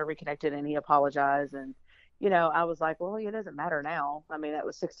finally kind of reconnected and he apologized, and you know, I was like, well, it doesn't matter now. I mean, that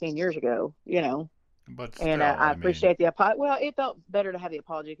was 16 years ago, you know. But And still, I I mean, appreciate the apology. Well, it felt better to have the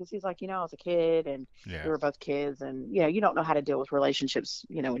apology because he's like, I was a kid and yeah, we were both kids, and you don't know how to deal with relationships,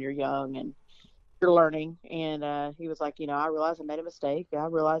 when you're young and you're learning. And he was like, I realized I made a mistake. I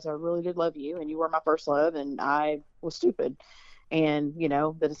realized I really did love you, and you were my first love, and I was stupid. And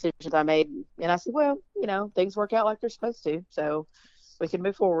the decisions I made, and I said, well, things work out like they're supposed to, so we can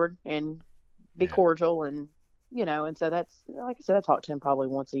move forward and be yeah. cordial. And and so that's, like I said, I talk to him probably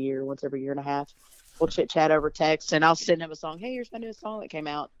once a year, once every year and a half. We'll chit chat over text, and I'll send him a song. Hey, here's my new song that came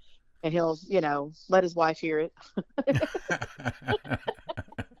out, and he'll let his wife hear it.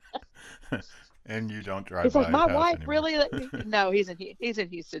 And you don't drive He's like, by his my house wife anymore. really no, he's in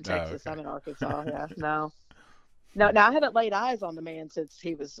Houston, Oh, Texas. okay. I'm in Arkansas. Yeah. No, I haven't laid eyes on the man since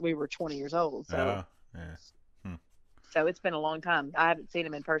we were 20 years old, so Oh, yeah. Hmm. it's been a long time. I haven't seen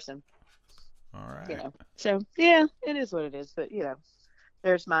him in person. All right. So yeah, it is what it is. But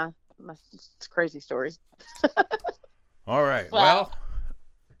there's my crazy story. All right. Well, Well,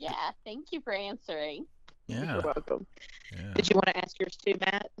 yeah, thank you for answering. yeah. You're welcome. Yeah. Did you want to ask yours too,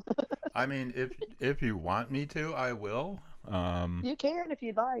 Matt? I mean, if you want me to, I will. You can if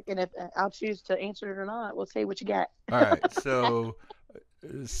you'd like, and if I'll choose to answer it or not, we'll see what you got. All right. So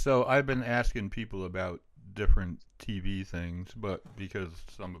I've been asking people about different TV things, but because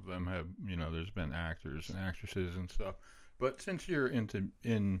some of them have, there's been actors and actresses and stuff. But since you're in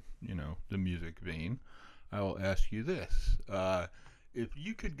the music vein, I will ask you this: if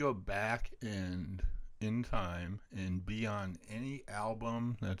you could go back and in time and be on any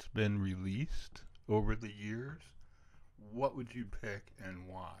album that's been released over the years, what would you pick and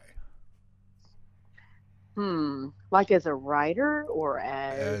why? Like as a writer or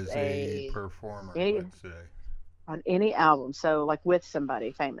as As a performer, any let's say. on any album. So like with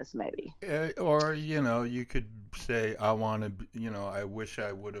somebody famous, maybe. Or you could say, I want to, I wish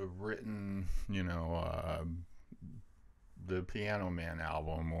I would have written, the Piano Man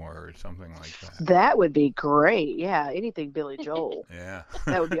album or something like that. That would be great. Yeah, anything Billy Joel. Yeah.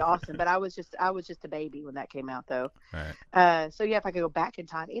 That would be awesome. But I was just a baby when that came out, though. Right. So yeah, if I could go back in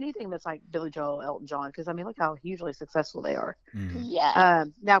time, anything that's like Billy Joel, Elton John, because I mean, look how hugely successful they are. Mhm. Yeah.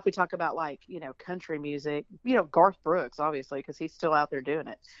 Now, if we talk about like country music, Garth Brooks, obviously, because he's still out there doing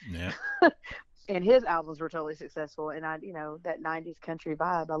it. Yeah. And his albums were totally successful. And I, that '90s country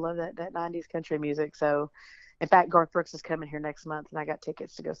vibe, I love that '90s country music. So. In fact, Garth Brooks is coming here next month, and I got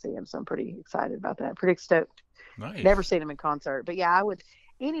tickets to go see him, so I'm pretty excited about that. Pretty stoked. Nice. Never seen him in concert, but yeah, I would.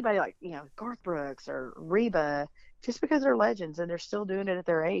 Anybody like Garth Brooks or Reba, just because they're legends and they're still doing it at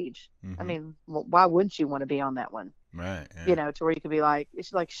their age. Mm-hmm. I mean, why wouldn't you want to be on that one? Right. Yeah. To where you could be like,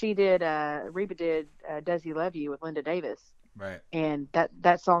 it's like she did. Reba did "Does He Love You" with Linda Davis, Right. and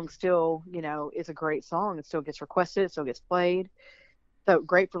that song still, is a great song. It still gets requested. It still gets played. So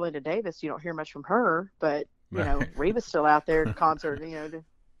great for Linda Davis. You don't hear much from her, but. Reba's still out there at concert. Yeah.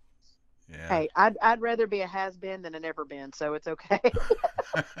 Hey, I'd rather be a has been than a never been, so it's okay.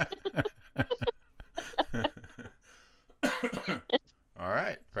 All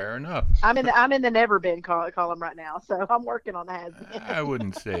right, fair enough. I'm in the never been column right now, so I'm working on the has been. I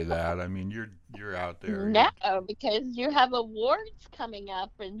wouldn't say that. I mean, you're out there. No, because you have awards coming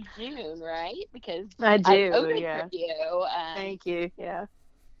up in June, right? Because I do. voted Yeah. for you. Thank you. Yeah.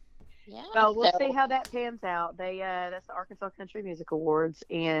 Yeah. Well, we'll see how that pans out. That's the Arkansas Country Music Awards,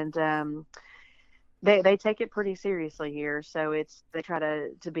 and they take it pretty seriously here. So they try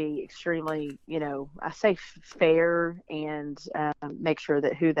to be extremely, I say fair, and make sure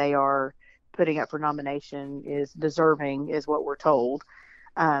that who they are putting up for nomination is deserving, is what we're told.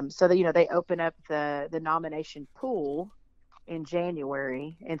 So that they open up the nomination pool in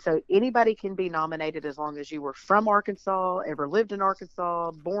January, and so anybody can be nominated as long as you were from Arkansas, ever lived in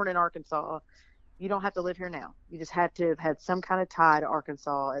Arkansas, born in Arkansas. You don't have to live here now. You just had to have had some kind of tie to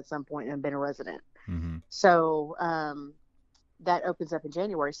Arkansas at some point and been a resident. Mm-hmm. So that opens up in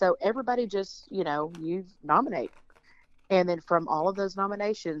January. So everybody just, you nominate. And then from all of those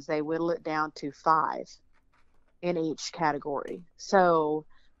nominations, they whittle it down to 5 in each category. So,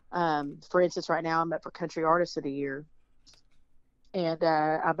 for instance, right now I'm up for Country Artist of the Year. And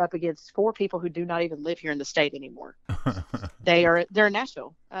I'm up against 4 people who do not even live here in the state anymore. They're in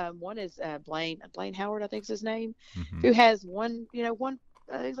Nashville. One is Blaine Howard, I think is his name, Mm-hmm. who has one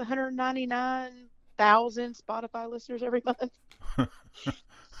 199,000 Spotify listeners every month.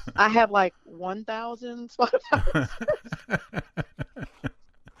 I have like 1,000 Spotify.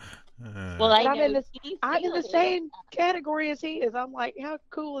 Well, I'm in the same category as he is. I'm like, how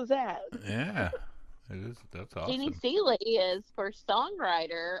cool is that? Yeah. It is. That's awesome. Jeannie Seeley is for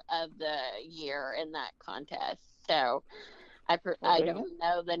Songwriter of the Year in that contest. So I don't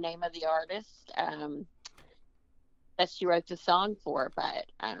know the name of the artist that she wrote the song for, but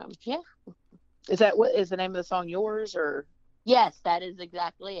yeah. Is that what is the name of the song? Yours or? Yes, that is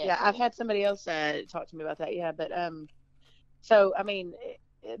exactly it. Yeah, I've had somebody else talk to me about that. Yeah, but so I mean,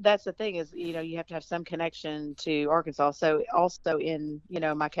 that's the thing is, you have to have some connection to Arkansas. So also in,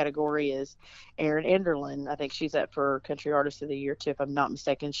 my category is Erin Enderlin. I think she's up for Country Artist of the Year too, if I'm not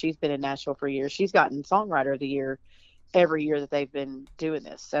mistaken. She's been in Nashville for years. She's gotten Songwriter of the Year every year that they've been doing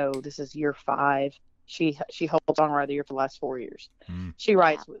this. So this is year 5. She holds Songwriter of the Year for the last 4 years. She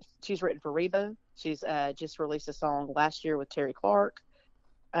writes. She's written for Reba. She's just released a song last year with Terry Clark.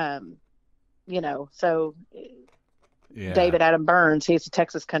 So David Adam Burns, he's a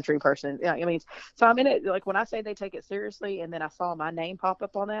Texas country person. Yeah, I mean, so I'm in it. Like when I say they take it seriously, and then I saw my name pop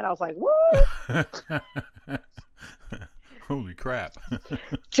up on that, I was like, "What? Holy crap!"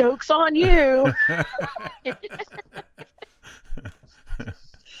 Joke's on you.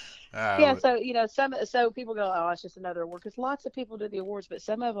 Yeah, so people go, "Oh, it's just another award," because lots of people do the awards, but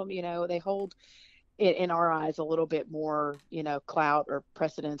some of them, they hold it in our eyes a little bit more, clout or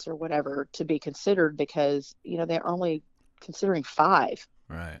precedence or whatever to be considered because they're only considering 5.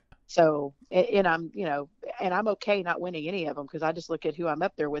 Right. So and I'm okay not winning any of them because I just look at who I'm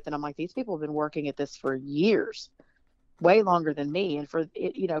up there with and I'm like, these people have been working at this for years, way longer than me, and for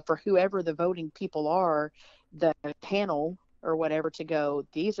whoever the voting people are, the panel or whatever, to go,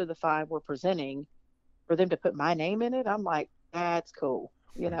 these are the 5 we're presenting, for them to put my name in it, I'm like, that's cool.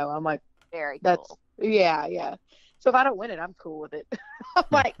 I'm like, very that's cool. Yeah. So if I don't win it, I'm cool with it. I'm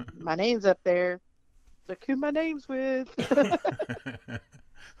like, my name's up there. Look who my name's with.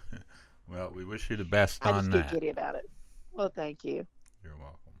 Well, we wish you the best I on just that. get giddy about it. Well, thank you. You're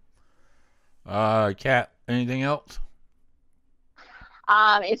welcome. Kat, anything else?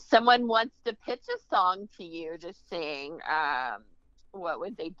 If someone wants to pitch a song to you to sing, what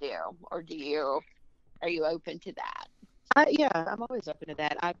would they do? Or are you open to that? Yeah, I'm always open to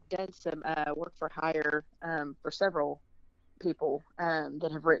that. I've done some work for hire for several people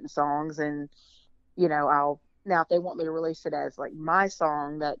that have written songs, and now if they want me to release it as like my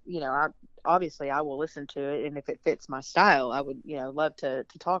song, that I will listen to it, and if it fits my style, I would love to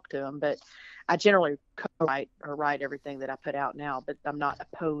talk to them. But I generally write everything that I put out now, but I'm not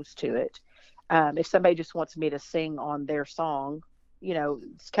opposed to it. If somebody just wants me to sing on their song,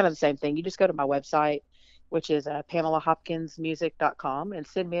 it's kind of the same thing. You just go to my website, which is PamelaHopkinsMusic.com, and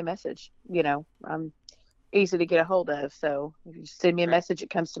send me a message. I'm easy to get a hold of. So if you send me a message, it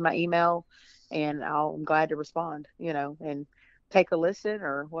comes to my email, and I'm glad to respond, and take a listen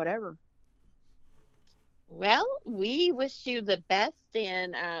or whatever. Well, we wish you the best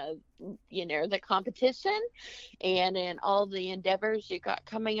in, the competition and in all the endeavors you got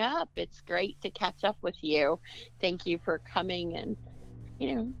coming up. It's great to catch up with you. Thank you for coming and,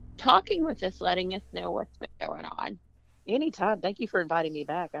 talking with us, letting us know what's been going on. Anytime. Thank you for inviting me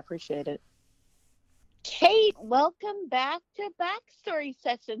back. I appreciate it. Kate, welcome back to Backstory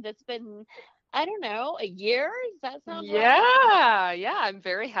Sessions. It's been, I don't know, a year? Does that sound right? Yeah. I'm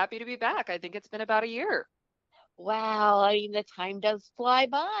very happy to be back. I think it's been about a year. Wow. I mean, the time does fly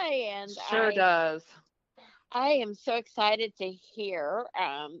by, and Sure does. I am so excited to hear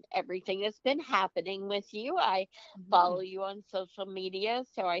everything that's been happening with you. I follow you on social media,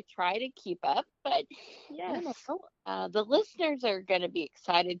 so I try to keep up. But the listeners are going to be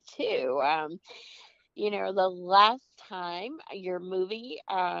excited too. The last time your movie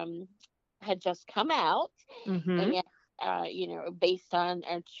had just come out, and based on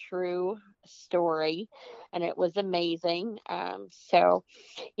a true story, and it was amazing. So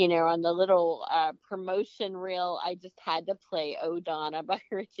on the little promotion reel, I just had to play "Oh Donna" by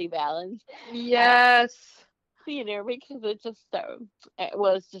Ritchie Valens. Yes. Because it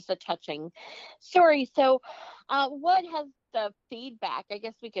was just a touching story. So what has the feedback, I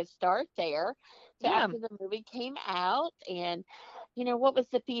guess we could start there. So after the movie came out, and what was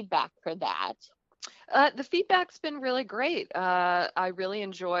the feedback for that? The feedback's been really great. I really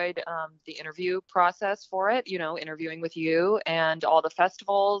enjoyed the interview process for it, interviewing with you and all the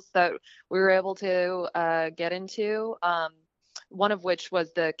festivals that we were able to get into. One of which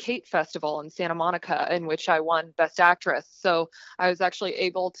was the Kate Festival in Santa Monica, in which I won Best Actress. So I was actually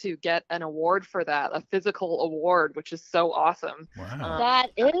able to get an award for that, a physical award, which is so awesome. Wow. That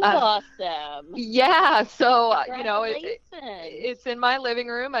is awesome. Yeah. So, it's in my living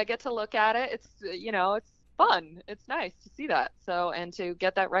room. I get to look at it. It's, it's fun. It's nice to see that. So, and to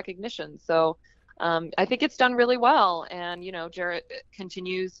get that recognition. So I think it's done really well. And, Jarrett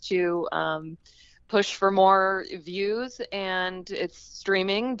continues to push for more views, and it's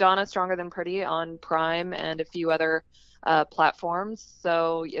streaming Donna Stronger Than Pretty on Prime and a few other platforms.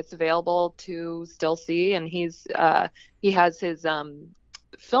 So it's available to still see. And he has his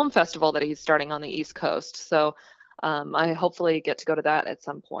film festival that he's starting on the East Coast. So I hopefully get to go to that at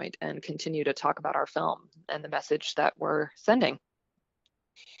some point and continue to talk about our film and the message that we're sending.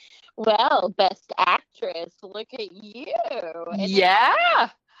 Well, Best Actress, look at you. And Yeah.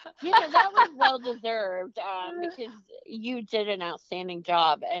 that was well deserved because you did an outstanding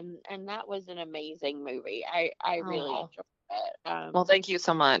job, and that was an amazing movie. I really enjoyed it. Well, thank you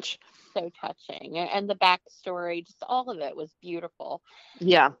so much. So touching, and the backstory, just all of it was beautiful.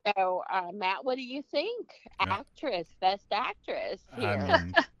 Yeah. So, Matt, what do you think? Actress, Best Actress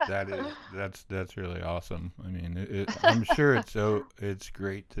here. I mean, that's really awesome. I mean, I'm sure it's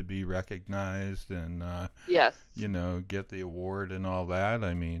great to be recognized and yes, get the award and all that.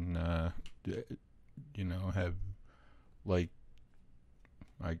 I mean, have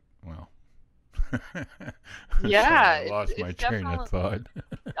yeah, I lost my train of thought.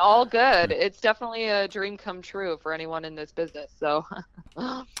 All good. It's definitely a dream come true for anyone in this business. So,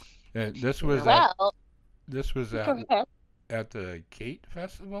 this was at the Cate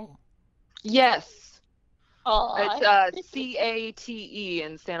Festival. Yes. Oh, it's CATE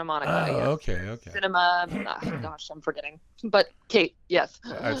in Santa Monica. Oh, yes. Okay. Cinema. Gosh, I'm forgetting. But Cate, yes.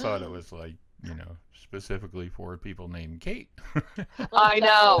 I thought it was specifically for people named Kate. I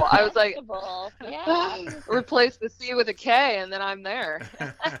know. I was like, yeah. Replace the C with a K, and then I'm there.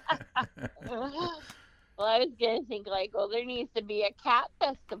 Well, I was gonna think there needs to be a cat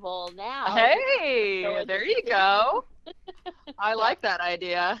festival now. Hey, there you go. I like that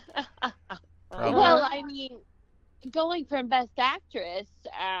idea. Well, I mean, going from Best Actress,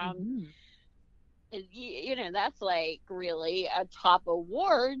 that's really a top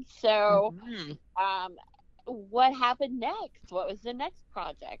award. So, what happened next? What was the next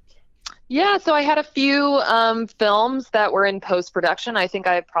project? Yeah, so I had a few films that were in post-production. I think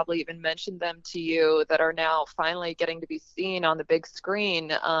I probably even mentioned them to you that are now finally getting to be seen on the big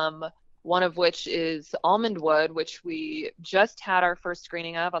screen. One of which is Almondwood, which we just had our first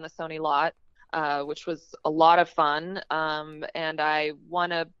screening of on the Sony lot, which was a lot of fun. And I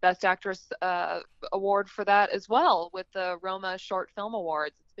won a Best Actress award for that as well with the Roma Short Film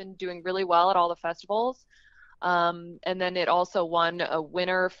Awards. It's been doing really well at all the festivals. And then it also won a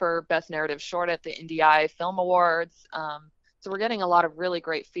winner for Best Narrative Short at the Indie Film Awards. So we're getting a lot of really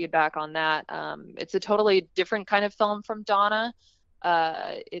great feedback on that. It's a totally different kind of film from Donna.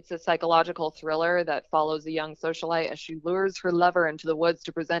 It's a psychological thriller that follows a young socialite as she lures her lover into the woods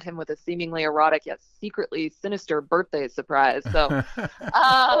to present him with a seemingly erotic yet secretly sinister birthday surprise. So,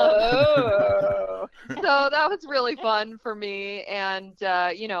 so that was really fun for me. And,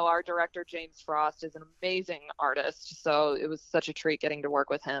 our director, James Frost, is an amazing artist. So it was such a treat getting to work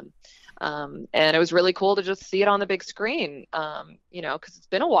with him. And it was really cool to just see it on the big screen, because it's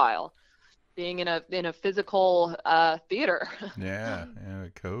been a while. Being in a physical theater. yeah,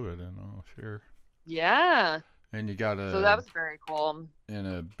 COVID and all, sure. Yeah. And you got so that was very cool.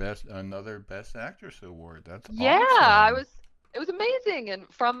 And another Best Actress award. That's awesome. It was amazing. And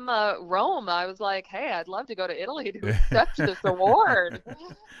from Rome, I was like, hey, I'd love to go to Italy to accept this award.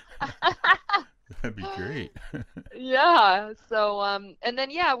 That'd be great. Yeah. So, and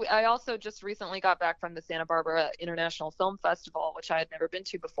then, I also just recently got back from the Santa Barbara International Film Festival, which I had never been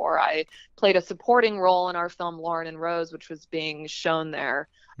to before. I played a supporting role in our film Lauren and Rose, which was being shown there.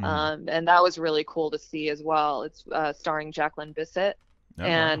 And that was really cool to see as well. It's starring Jacqueline Bisset,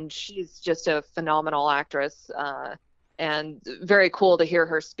 and she's just a phenomenal actress. And very cool to hear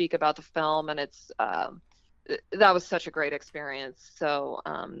her speak about the film. And that was such a great experience. So,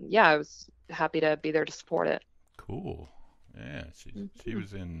 I was happy to be there to support it. Cool. Yeah, she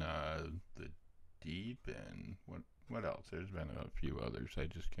was in The Deep, and what else? There's been a few others. I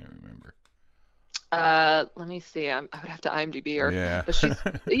just can't remember. Let me see. I would have to IMDb her. Yeah. But she's,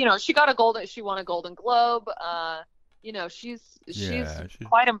 she won a Golden Globe. She's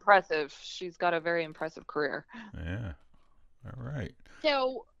quite impressive. She's got a very impressive career. Yeah. All right.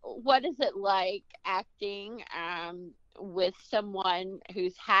 So, what is it like acting with someone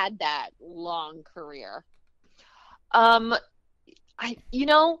who's had that long career?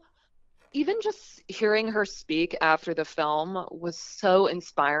 Even just hearing her speak after the film was so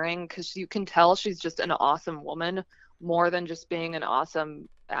inspiring, because you can tell she's just an awesome woman more than just being an awesome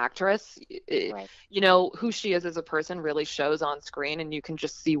actress. Right. Who she is as a person really shows on screen, and you can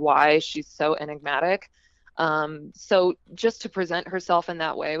just see why she's so enigmatic. So just to present herself in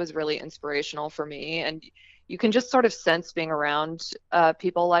that way was really inspirational for me. And you can just sort of sense being around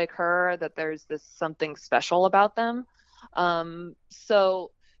people like her that there's this something special about them.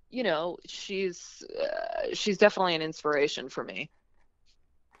 So you know, she's definitely an inspiration for me.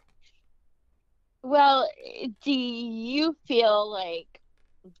 Well, do you feel like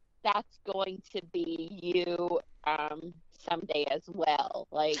that's going to be you someday as well?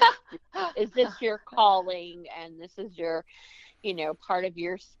 Like, is this your calling and this is your, part of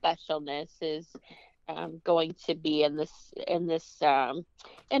your specialness is going to be in this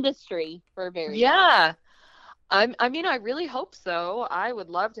industry for a very long. Yeah. I mean, I really hope so. I would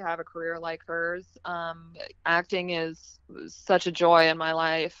love to have a career like hers. Acting is such a joy in my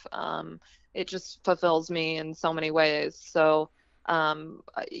life. It just fulfills me in so many ways. So,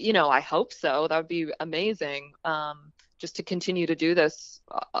 I hope so. That would be amazing. Just to continue to do this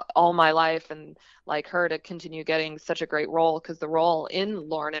all my life, and like her to continue getting such a great role, because the role in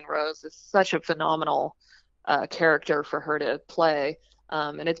Lauren and Rose is such a phenomenal character for her to play.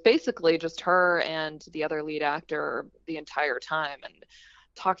 And it's basically just her and the other lead actor the entire time. And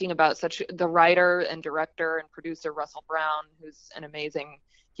talking about the writer and director and producer Russell Brown, who's an amazing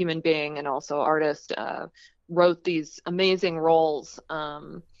human being and also artist, wrote these amazing roles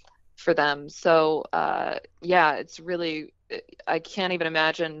for them. So yeah, it's really, I can't even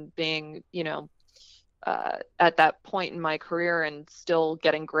imagine being, at that point in my career and still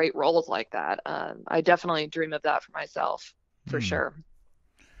getting great roles like that. I definitely dream of that for myself, for sure.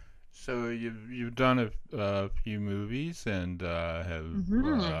 So you've done a few movies and have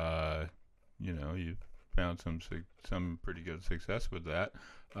you've found some pretty good success with that.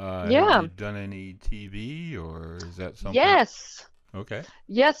 Yeah. Have you done any TV, or is that something? Yes. Okay.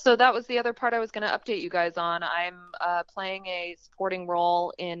 Yes, so that was the other part I was going to update you guys on. I'm playing a supporting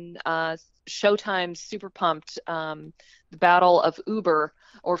role in Showtime's Super Pumped, The Battle of Uber,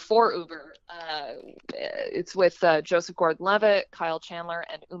 or for Uber. It's with Joseph Gordon-Levitt, Kyle Chandler,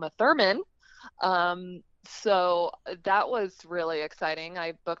 and Uma Thurman. So that was really exciting.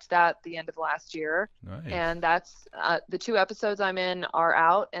 I booked that at the end of last year. Nice. And that's the 2 episodes I'm in are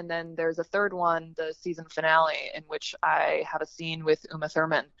out, and then there's a third one, the season finale, in which I have a scene with Uma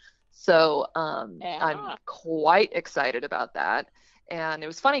Thurman. So I'm quite excited about that. And it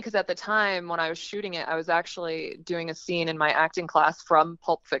was funny because at the time when I was shooting it, I was actually doing a scene in my acting class from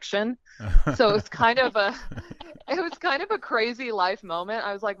Pulp Fiction. So it was kind of a crazy life moment.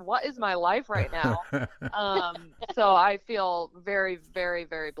 I was like, what is my life right now? So I feel very, very,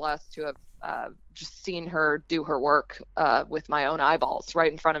 very blessed to have just seen her do her work with my own eyeballs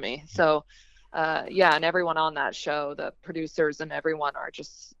right in front of me. So yeah, and everyone on that show, the producers and everyone, are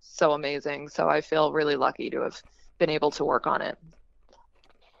just so amazing. So I feel really lucky to have been able to work on it.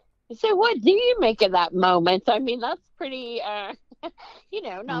 So what do you make of that moment? I mean, that's pretty, not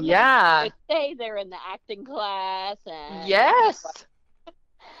Yeah. to say they're in the acting class and Yes.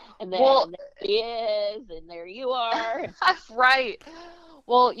 and then there she is, and there you are. Right.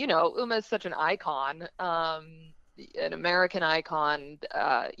 Well, Uma is such an icon, an American icon,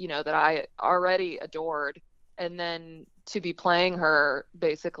 that I already adored. And then to be playing her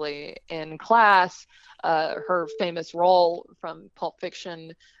basically in class, her famous role from Pulp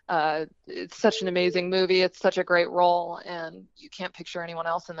Fiction, it's such an amazing movie. It's such a great role, and you can't picture anyone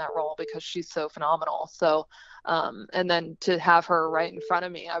else in that role because she's so phenomenal. So, and then to have her right in front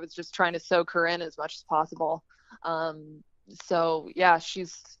of me, I was just trying to soak her in as much as possible. So yeah,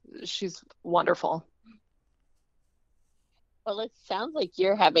 she's wonderful. Well, it sounds like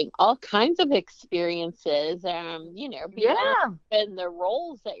you're having all kinds of experiences, Yeah. in the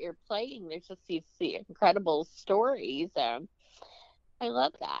roles that you're playing. There's just these incredible stories. I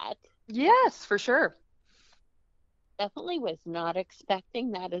love that. Yes, for sure. Definitely was not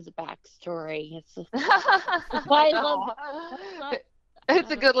expecting that as a backstory. It's why I love it.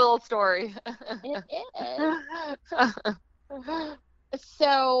 It's a good little story. It is.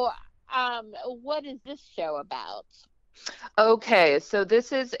 So, what is this show about? Okay, so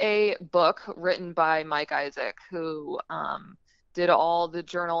this is a book written by Mike Isaac, who did all the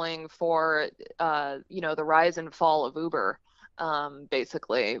journaling for, the rise and fall of Uber,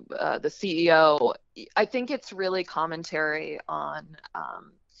 basically, the CEO. I think it's really commentary on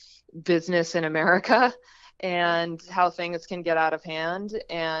business in America and how things can get out of hand.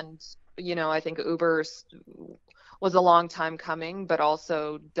 And, I think Uber was a long time coming, but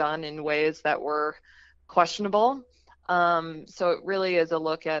also done in ways that were questionable. So it really is a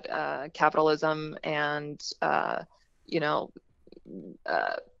look at capitalism and,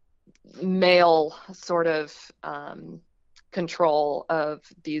 male sort of control of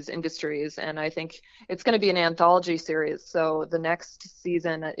these industries. And I think it's going to be an anthology series. So the next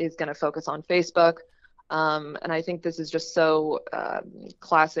season is going to focus on Facebook. And I think this is just so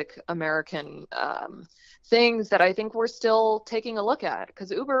classic American things that I think we're still taking a look at, because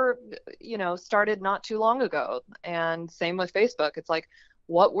Uber, started not too long ago, and same with Facebook. It's like,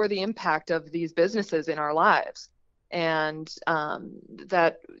 what were the impact of these businesses in our lives? And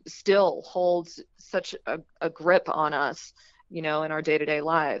that still holds such a grip on us, in our day-to-day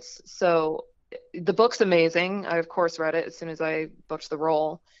lives. So the book's amazing. I, of course, read it as soon as I booked the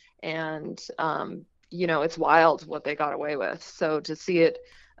role. And, it's wild what they got away with. So to see it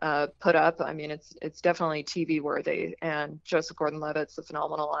put up, I mean, it's definitely TV worthy. And Joseph Gordon-Levitt's a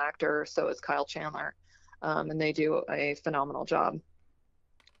phenomenal actor. So is Kyle Chandler. And they do a phenomenal job.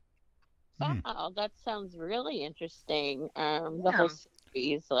 Wow, that sounds really interesting. The whole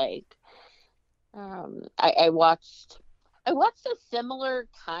series, like, I watched a similar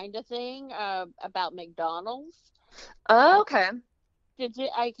kind of thing about McDonald's. Oh, okay.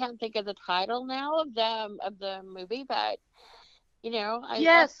 I can't think of the title now of the movie, but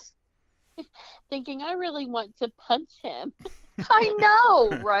Yes. thinking I really want to punch him. I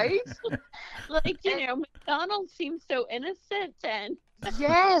know, right? Like, McDonald's seems so innocent, and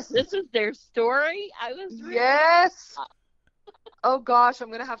yes, this is their story. I was really yes. Oh gosh,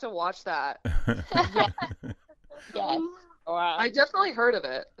 I'm gonna have to watch that. Yes. I definitely heard of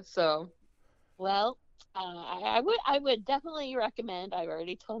it. So, well, I would definitely recommend. I've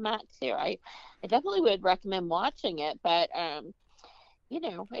already told Matt too. I definitely would recommend watching it, but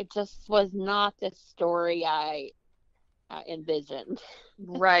it just was not the story I envisioned.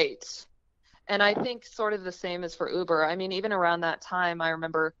 Right. And I think sort of the same as for Uber. I mean, even around that time, I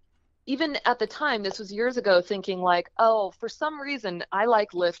remember, even at the time, this was years ago, thinking like, oh, for some reason, I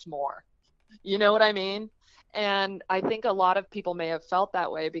like Lyft more. You know what I mean? And I think a lot of people may have felt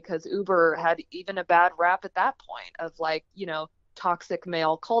that way because Uber had even a bad rap at that point of, like, toxic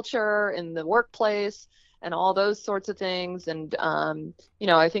male culture in the workplace and all those sorts of things. And,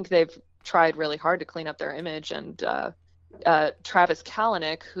 I think they've tried really hard to clean up their image. And Travis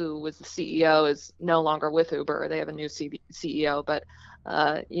Kalanick, who was the CEO, is no longer with Uber. They have a new CEO, but,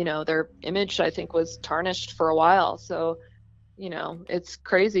 their image, I think, was tarnished for a while. So, it's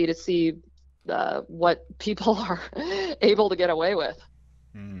crazy to see what people are able to get away with.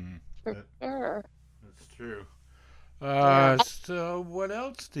 For sure. That's true. So what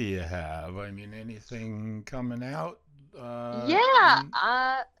else do you have? I mean, anything coming out?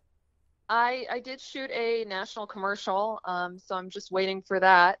 I did shoot a national commercial, so I'm just waiting for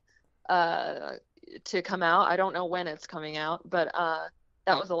that to come out. I don't know when it's coming out, but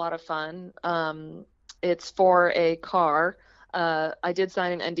that was a lot of fun. It's for a car. I did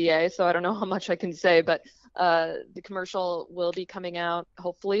sign an NDA, so I don't know how much I can say, but the commercial will be coming out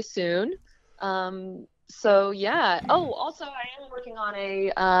hopefully soon. So yeah. Oh, also I am working on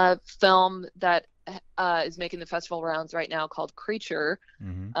a film that is making the festival rounds right now called Creature,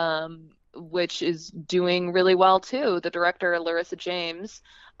 which is doing really well too. The director, Larissa James,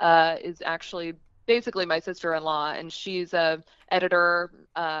 is actually basically my sister-in-law, and she's a editor.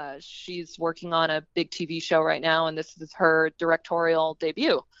 She's working on a big TV show right now, and this is her directorial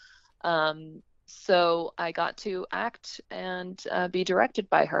debut. So I got to act and be directed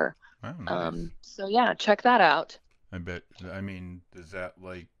by her. Oh, nice. So yeah, check that out. I bet. I mean, does that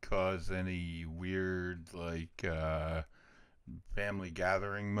cause any weird family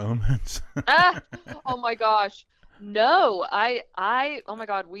gathering moments? Oh my gosh. No, oh my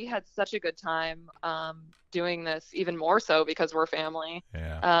God, we had such a good time doing this, even more so because we're family.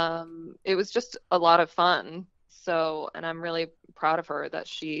 Yeah. It was just a lot of fun. So, and I'm really proud of her that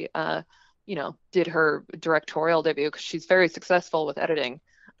she, did her directorial debut because she's very successful with editing.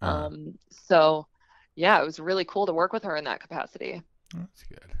 So yeah, it was really cool to work with her in that capacity. That's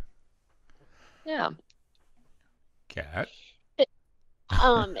good. Yeah. Kat?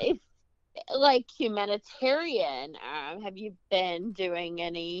 If, like, humanitarian, have you been doing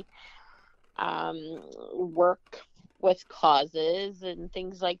any work with causes and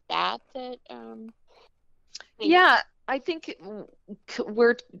things like that Yeah, I think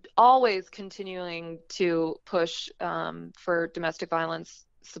we're always continuing to push for domestic violence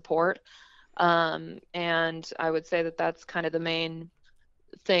support, and I would say that that's kind of the main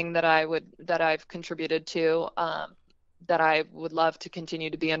thing that I've contributed to, that I would love to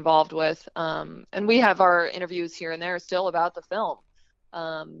continue to be involved with. And we have our interviews here and there still about the film,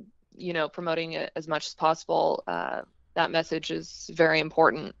 promoting it as much as possible. That message is very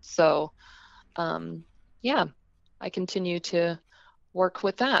important. So, yeah, I continue to work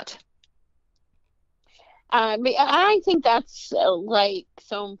with that. I think that's so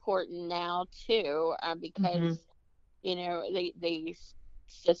important now too, because the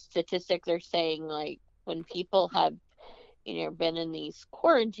statistics are saying, like, when people have, been in these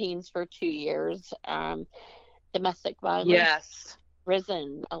quarantines for 2 years, domestic violence Yes.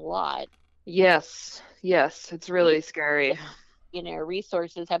 risen a lot. Yes. It's really scary.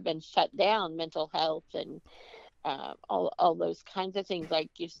 Resources have been shut down, mental health and all those kinds of things.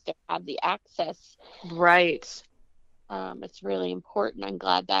 Like, you still have the access. Right. It's really important. I'm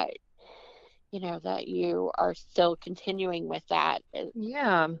glad that that you are still continuing with that.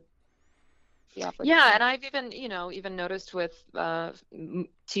 Yeah. Yeah, and I've even noticed with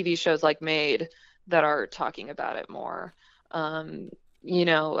TV shows like Made that are talking about it more.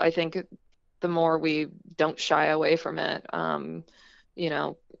 I think the more we don't shy away from it, the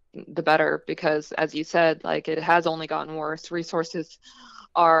better, because as you said, like, it has only gotten worse. Resources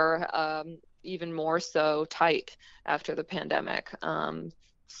are even more so tight after the pandemic.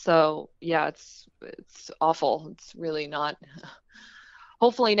 So yeah, it's awful. It's really not.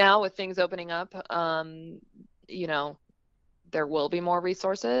 Hopefully now, with things opening up, there will be more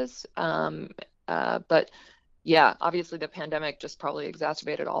resources. But yeah, obviously the pandemic just probably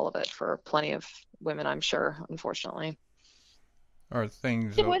exacerbated all of it for plenty of women, I'm sure, unfortunately. Are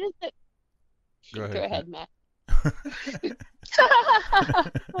things... So what is it? Go ahead, Matt.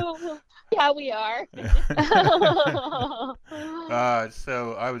 Yeah, we are.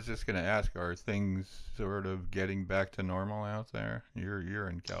 So I was just going to ask, are things sort of getting back to normal out there? You're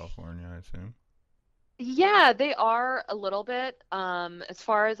in California, I assume. Yeah, they are a little bit. As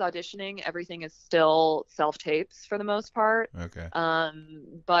far as auditioning, everything is still self-tapes for the most part. Okay.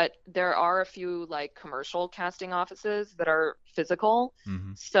 But there are a few like commercial casting offices that are physical.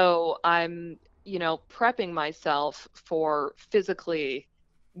 Mm-hmm. So I'm, prepping myself for physically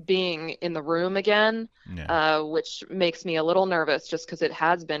being in the room again, Yeah. Which makes me a little nervous, just because it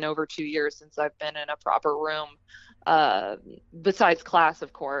has been over 2 years since I've been in a proper room. Besides class,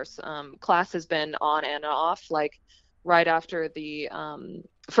 of course. Class has been on and off. Like, right after the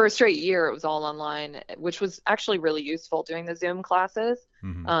for a straight year, it was all online, which was actually really useful doing the Zoom classes.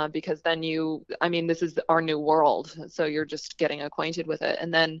 Mm-hmm. Because then this is our new world, so you're just getting acquainted with it.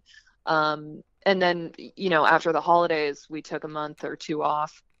 And then after the holidays, we took a month or two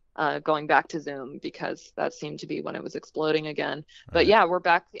off, going back to Zoom, because that seemed to be when it was exploding again. But yeah, we're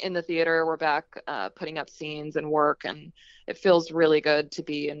back in the theater. We're back putting up scenes and work, and it feels really good to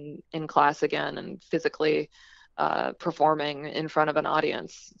be in class again and physically performing in front of an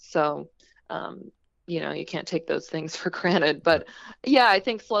audience. So, you can't take those things for granted. But yeah, I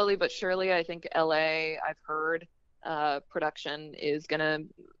think slowly but surely, I think LA, I've heard, production is going to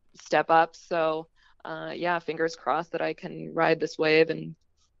step up. So yeah, fingers crossed that I can ride this wave and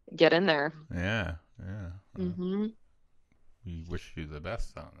get in there. Yeah. Mm-hmm. We wish you the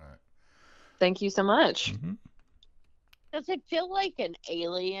best on that. Thank you so much. Mm-hmm. Does it feel like an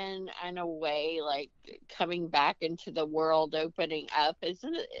alien in a way, like coming back into the world, opening up? Is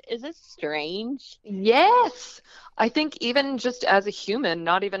it strange? Yes. I think even just as a human,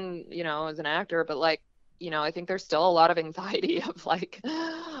 not even, as an actor, but like, I think there's still a lot of anxiety of like,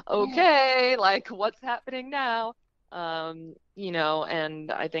 okay, like, what's happening now? And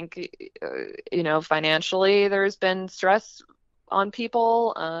I think, financially, there's been stress on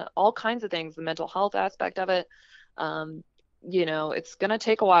people, all kinds of things, the mental health aspect of it. It's going to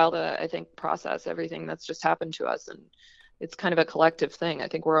take a while to, I think, process everything that's just happened to us. And it's kind of a collective thing. I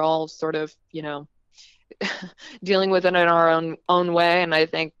think we're all sort of, dealing with it in our own way. And I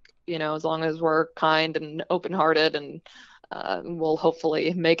think, as long as we're kind and open-hearted, and we'll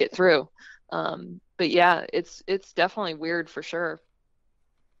hopefully make it through. But yeah, it's definitely weird for sure.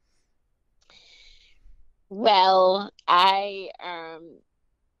 Well, I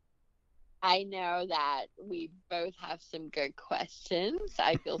know that we both have some good questions.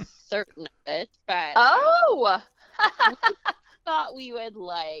 I feel certain of it, but oh, thought we would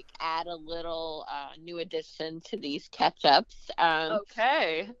like add a little new addition to these catch-ups.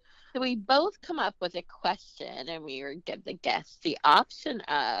 Okay. So we both come up with a question, and we would give the guests the option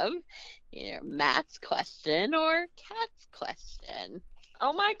of, Matt's question or Kat's question.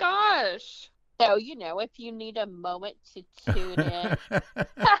 Oh my gosh. So, if you need a moment to tune in.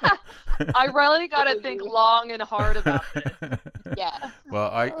 I really got to think long and hard about it. Yeah. Well,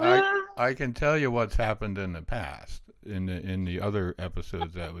 I can tell you what's happened in the past, in the other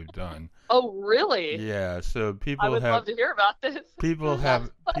episodes that we've done. Oh, really? Yeah. So people I would love to hear about this. People have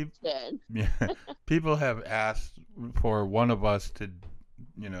asked for one of us to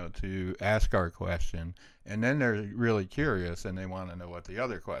ask our question, and then they're really curious and they want to know what the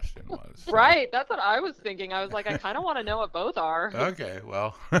other question was. So. Right, that's what I was thinking. I was like, I kind of want to know what both are. Okay,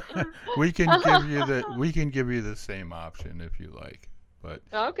 well, we can give you the same option if you like. but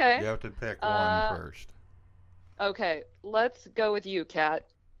Okay. you have to pick one Uh, first. okay. Let's go with you, Kat.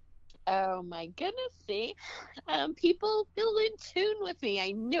 Oh my goodness, see? People feel in tune with me.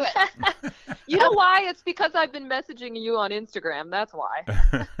 I knew it. You know why? It's because I've been messaging you on Instagram. That's why.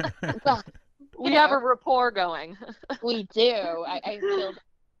 Well, We have a rapport going. we do. I feel the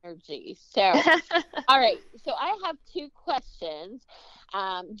energy. So, all right. So I have two questions.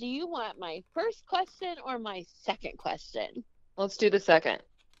 Do you want my first question or my second question? Let's do the second.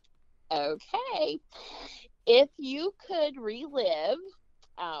 Okay. If you could relive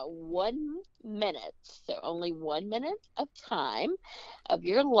 1 minute, so only 1 minute of time of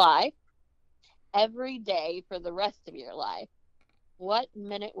your life every day for the rest of your life, what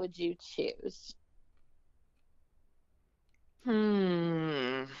minute would you choose?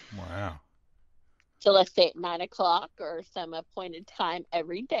 Wow. So let's say at 9 o'clock or some appointed time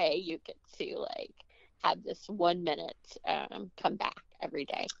every day, you get to like have this 1 minute come back every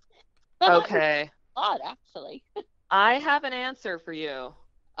day. Okay. A lot, actually. I have an answer for you.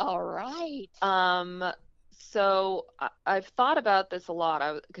 All right. So I've thought about this a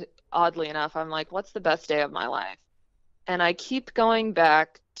lot. Oddly enough, I'm like, what's the best day of my life? And I keep going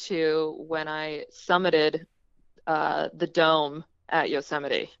back to when I summited the dome at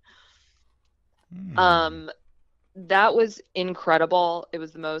Yosemite. That was incredible. It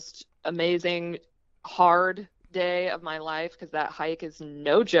was the most amazing, hard day of my life because that hike is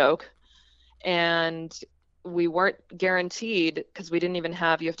no joke. And we weren't guaranteed because we didn't even you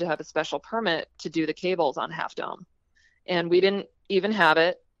have to have a special permit to do the cables on Half Dome. And we didn't even have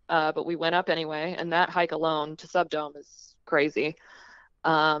it, but we went up anyway. And that hike alone to Subdome is crazy.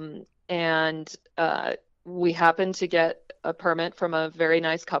 And we happened to get a permit from a very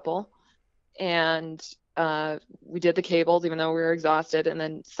nice couple. And we did the cables even though we were exhausted. And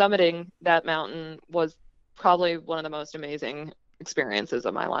then summiting that mountain was probably one of the most amazing experiences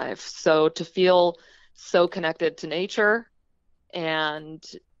of my life. So to feel so connected to nature and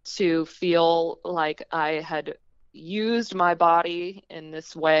to feel like I had used my body in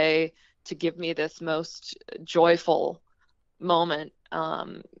this way to give me this most joyful moment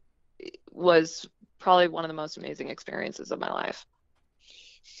was probably one of the most amazing experiences of my life.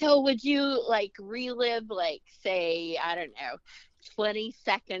 So would you like relive, like, say, I don't know, 20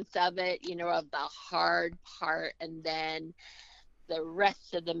 seconds of it, of the hard part, and then the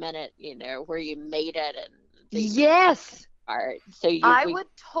rest of the minute, where you made it and the Yes part? So I would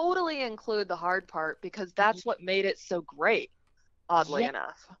totally include the hard part because that's what made it so great, oddly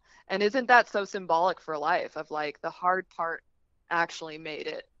enough. And isn't that so symbolic for life of like the hard part actually made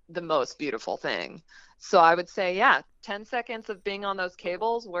it the most beautiful thing? So I would say, 10 seconds of being on those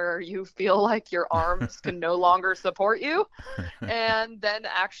cables where you feel like your arms can no longer support you, and then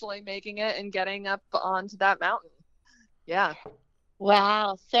actually making it and getting up onto that mountain. Yeah.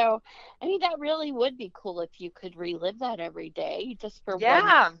 Wow. So, I mean, that really would be cool if you could relive that every day just for 1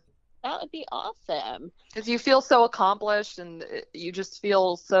 minute. That would be awesome. Because you feel so accomplished and you just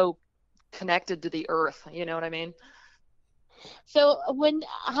feel so connected to the earth. You know what I mean? So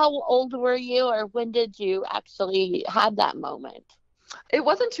how old were you, or when did you actually have that moment? It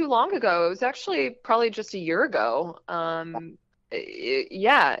wasn't too long ago. It was actually probably just a year ago.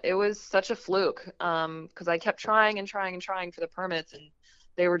 It was such a fluke because I kept trying and trying and trying for the permits and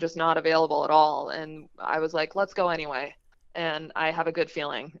they were just not available at all. And I was like, let's go anyway. And I have a good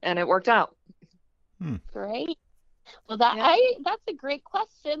feeling and it worked out. Great. Well, that's a great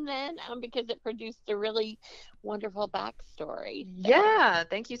question then, because it produced a really wonderful backstory. So. Yeah,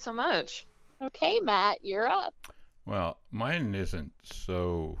 thank you so much. Okay, Matt, you're up. Well, mine isn't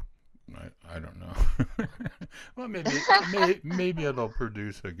so. I don't know. Well, maybe it'll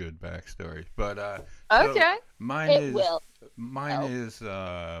produce a good backstory, but okay. Mine is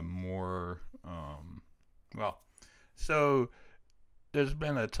more well. So there's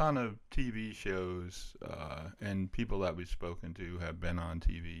been a ton of TV shows, and people that we've spoken to have been on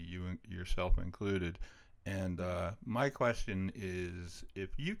TV, you yourself included. And my question is, if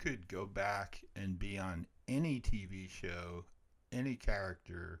you could go back and be on any TV show, any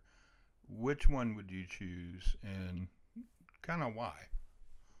character, which one would you choose, and kind of why?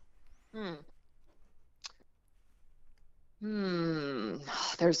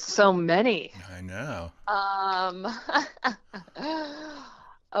 There's so many. I know.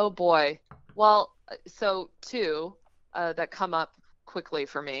 Oh boy. Well, so two that come up quickly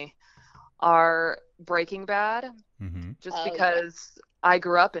for me are Breaking Bad, just because I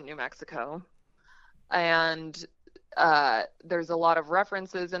grew up in New Mexico, and there's a lot of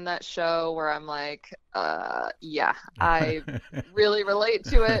references in that show where I'm like, yeah, I really relate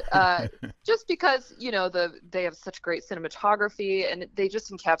to it. Just because, you know, they have such great cinematography and they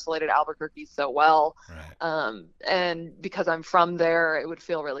just encapsulated Albuquerque so well. Right. And because I'm from there, it would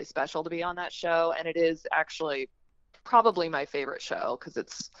feel really special to be on that show. And it is actually probably my favorite show because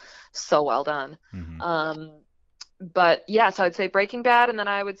it's so well done. Mm-hmm. But yeah, so I'd say Breaking Bad, and then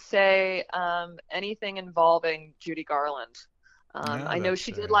I would say anything involving Judy Garland. I know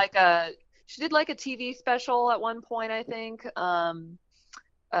she did like a TV special at one point, I think. I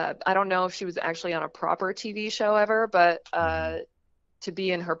don't know if she was actually on a proper TV show ever, but to be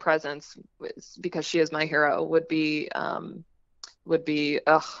in her presence, because she is my hero, would be I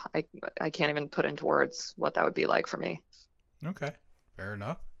can't even put into words what that would be like for me. Okay, fair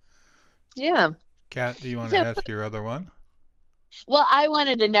enough. Yeah. Kat, do you want to ask your other one? Well, I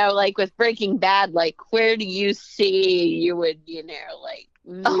wanted to know, like, with Breaking Bad, like, where do you see you would, you know, like...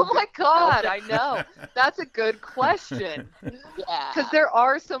 Oh my God, I know. That's a good question. Yeah. Because there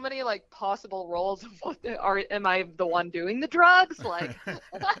are so many, like, possible roles of am I the one doing the drugs? Like,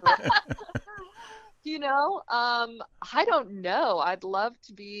 you know, I don't know. I'd love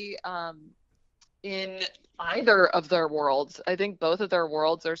to be in either of their worlds. I think both of their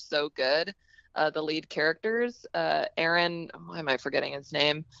worlds are so good. The lead characters, Aaron, why am I forgetting his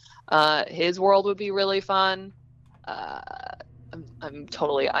name? His world would be really fun. I'm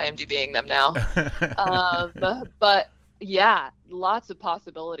totally IMDbing them now. But yeah, lots of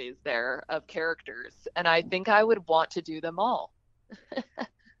possibilities there of characters, and I think I would want to do them all.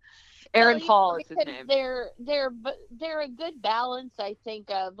 Aaron Paul is his name. They're a good balance, I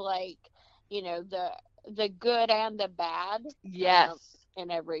think, of, like, you know, the good and the bad. Yes.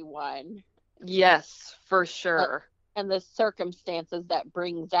 In everyone. Yes, for sure. And the circumstances that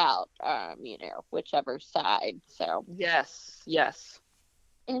brings out, you know, whichever side. So yes.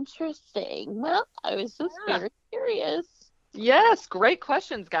 Interesting. Well, I was just very curious. Yes, great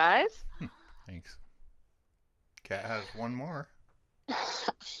questions, guys. Thanks. Kat has one more.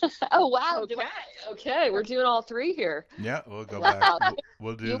 Oh wow! Okay, we're doing all three here. Yeah, we'll go back.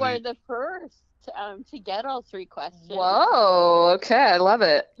 We'll do. You were the first to get all three questions. Whoa! Okay, I love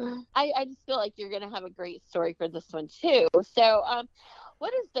it. I just feel like you're gonna have a great story for this one too. So,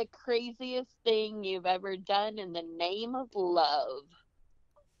 what is the craziest thing you've ever done in the name of love?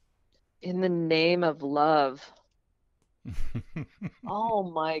 In the name of love. Oh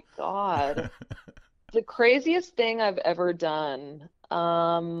my God. The craziest thing I've ever done.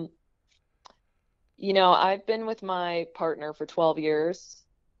 You know, I've been with my partner for 12 years.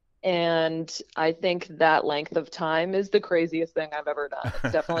 And I think that length of time is the craziest thing I've ever done.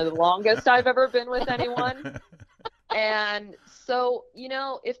 It's definitely the longest I've ever been with anyone. And so, you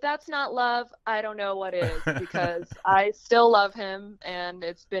know, if that's not love, I don't know what is, because I still love him and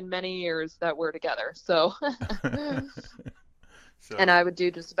it's been many years that we're together. So, and I would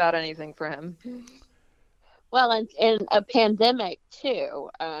do just about anything for him. Well, and in a pandemic too.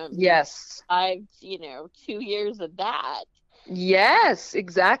 Yes. 2 years of that. Yes,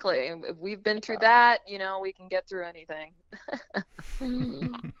 exactly. If we've been through that, you know, we can get through anything.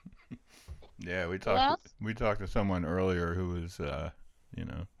 Yeah, we talked to someone earlier who was, you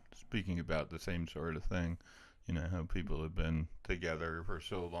know, speaking about the same sort of thing. You know, how people have been together for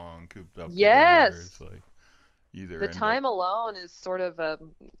so long, cooped up together. It's like either the time alone is sort of a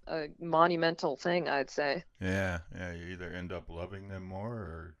monumental thing, I'd say. Yeah, you either end up loving them more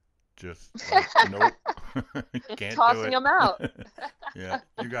or just like, nope, can't tossing do it. Them out. Yeah,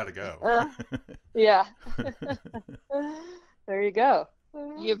 you gotta go. Yeah. There you go.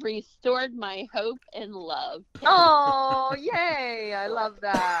 You've restored my hope and love. Oh, yay! I love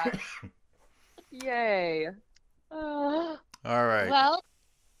that. Yay. All right. Well,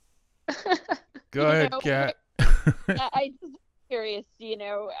 go ahead, Kat. I'm just curious, you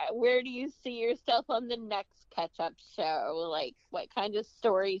know, where do you see yourself on the next catch-up show? Like, what kind of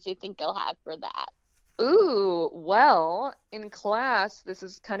stories do you think you'll have for that? Ooh, well, in class, this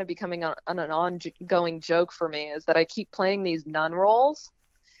is kind of becoming an ongoing joke for me, is that I keep playing these nun roles.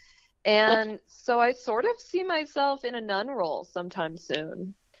 And so I sort of see myself in a nun role sometime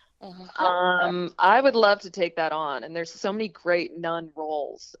soon. I would love to take that on. And there's so many great nun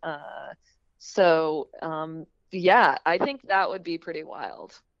roles. Yeah, I think that would be pretty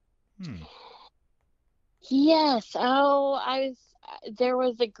wild. Yes. Oh, there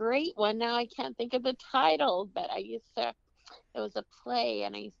was a great one. Now I can't think of the title, but it was a play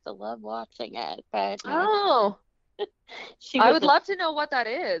and I used to love watching it. But I would love to know what that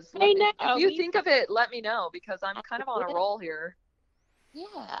is. I know. If you think of it, let me know, because I'm kind of on a roll here.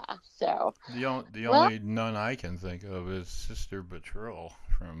 Yeah. So, The well, only nun I can think of is Sister Betril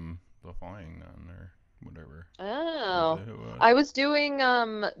from The Flying Nun or whatever. Is Oh, that who it was? I was doing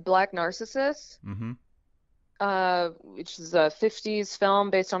Black Narcissus, Mm-hmm. which is a 50s film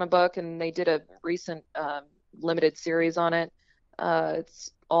based on a book, and they did a recent limited series on it.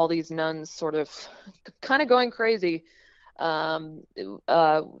 It's all these nuns sort of kind of going crazy.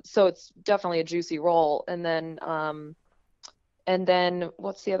 So it's definitely a juicy role. And then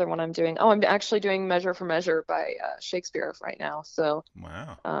what's the other one I'm doing? Oh, I'm actually doing Measure for Measure by Shakespeare right now. So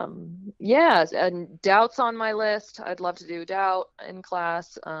Wow. yeah, and Doubt's on my list. I'd love to do Doubt in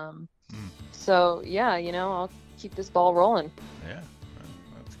class. Mm. So yeah, I'll keep this ball rolling. Yeah,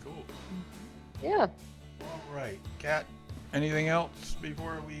 that's cool. Yeah. All right, Kat. Anything else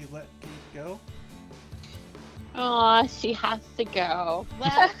before we let Kate go? oh, she has to go.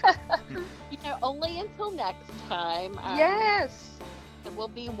 Well, only until next time. Yes. We'll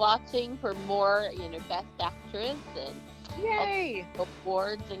be watching for more, Best Actress and Yay.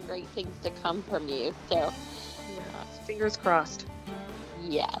 awards and great things to come from you. So, Fingers crossed.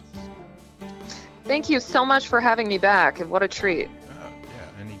 yes. Thank you so much for having me back. What a treat. Yeah,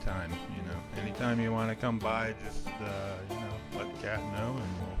 anytime. Anytime you want to come by, just let Kat know, and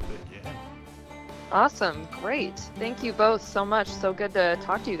we'll fit you in. Awesome. Great. Thank you both so much. So good to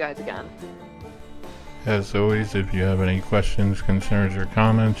talk to you guys again. As always, if you have any questions, concerns, or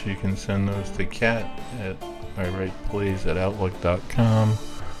comments, you can send those to Kat at iwriteplays@outlook.com,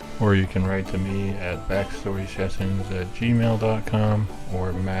 or you can write to me at backstorysessions@gmail.com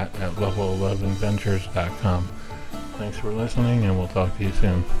or matt@level11ventures.com. Thanks for listening, and we'll talk to you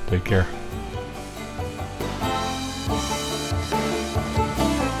soon. Take care.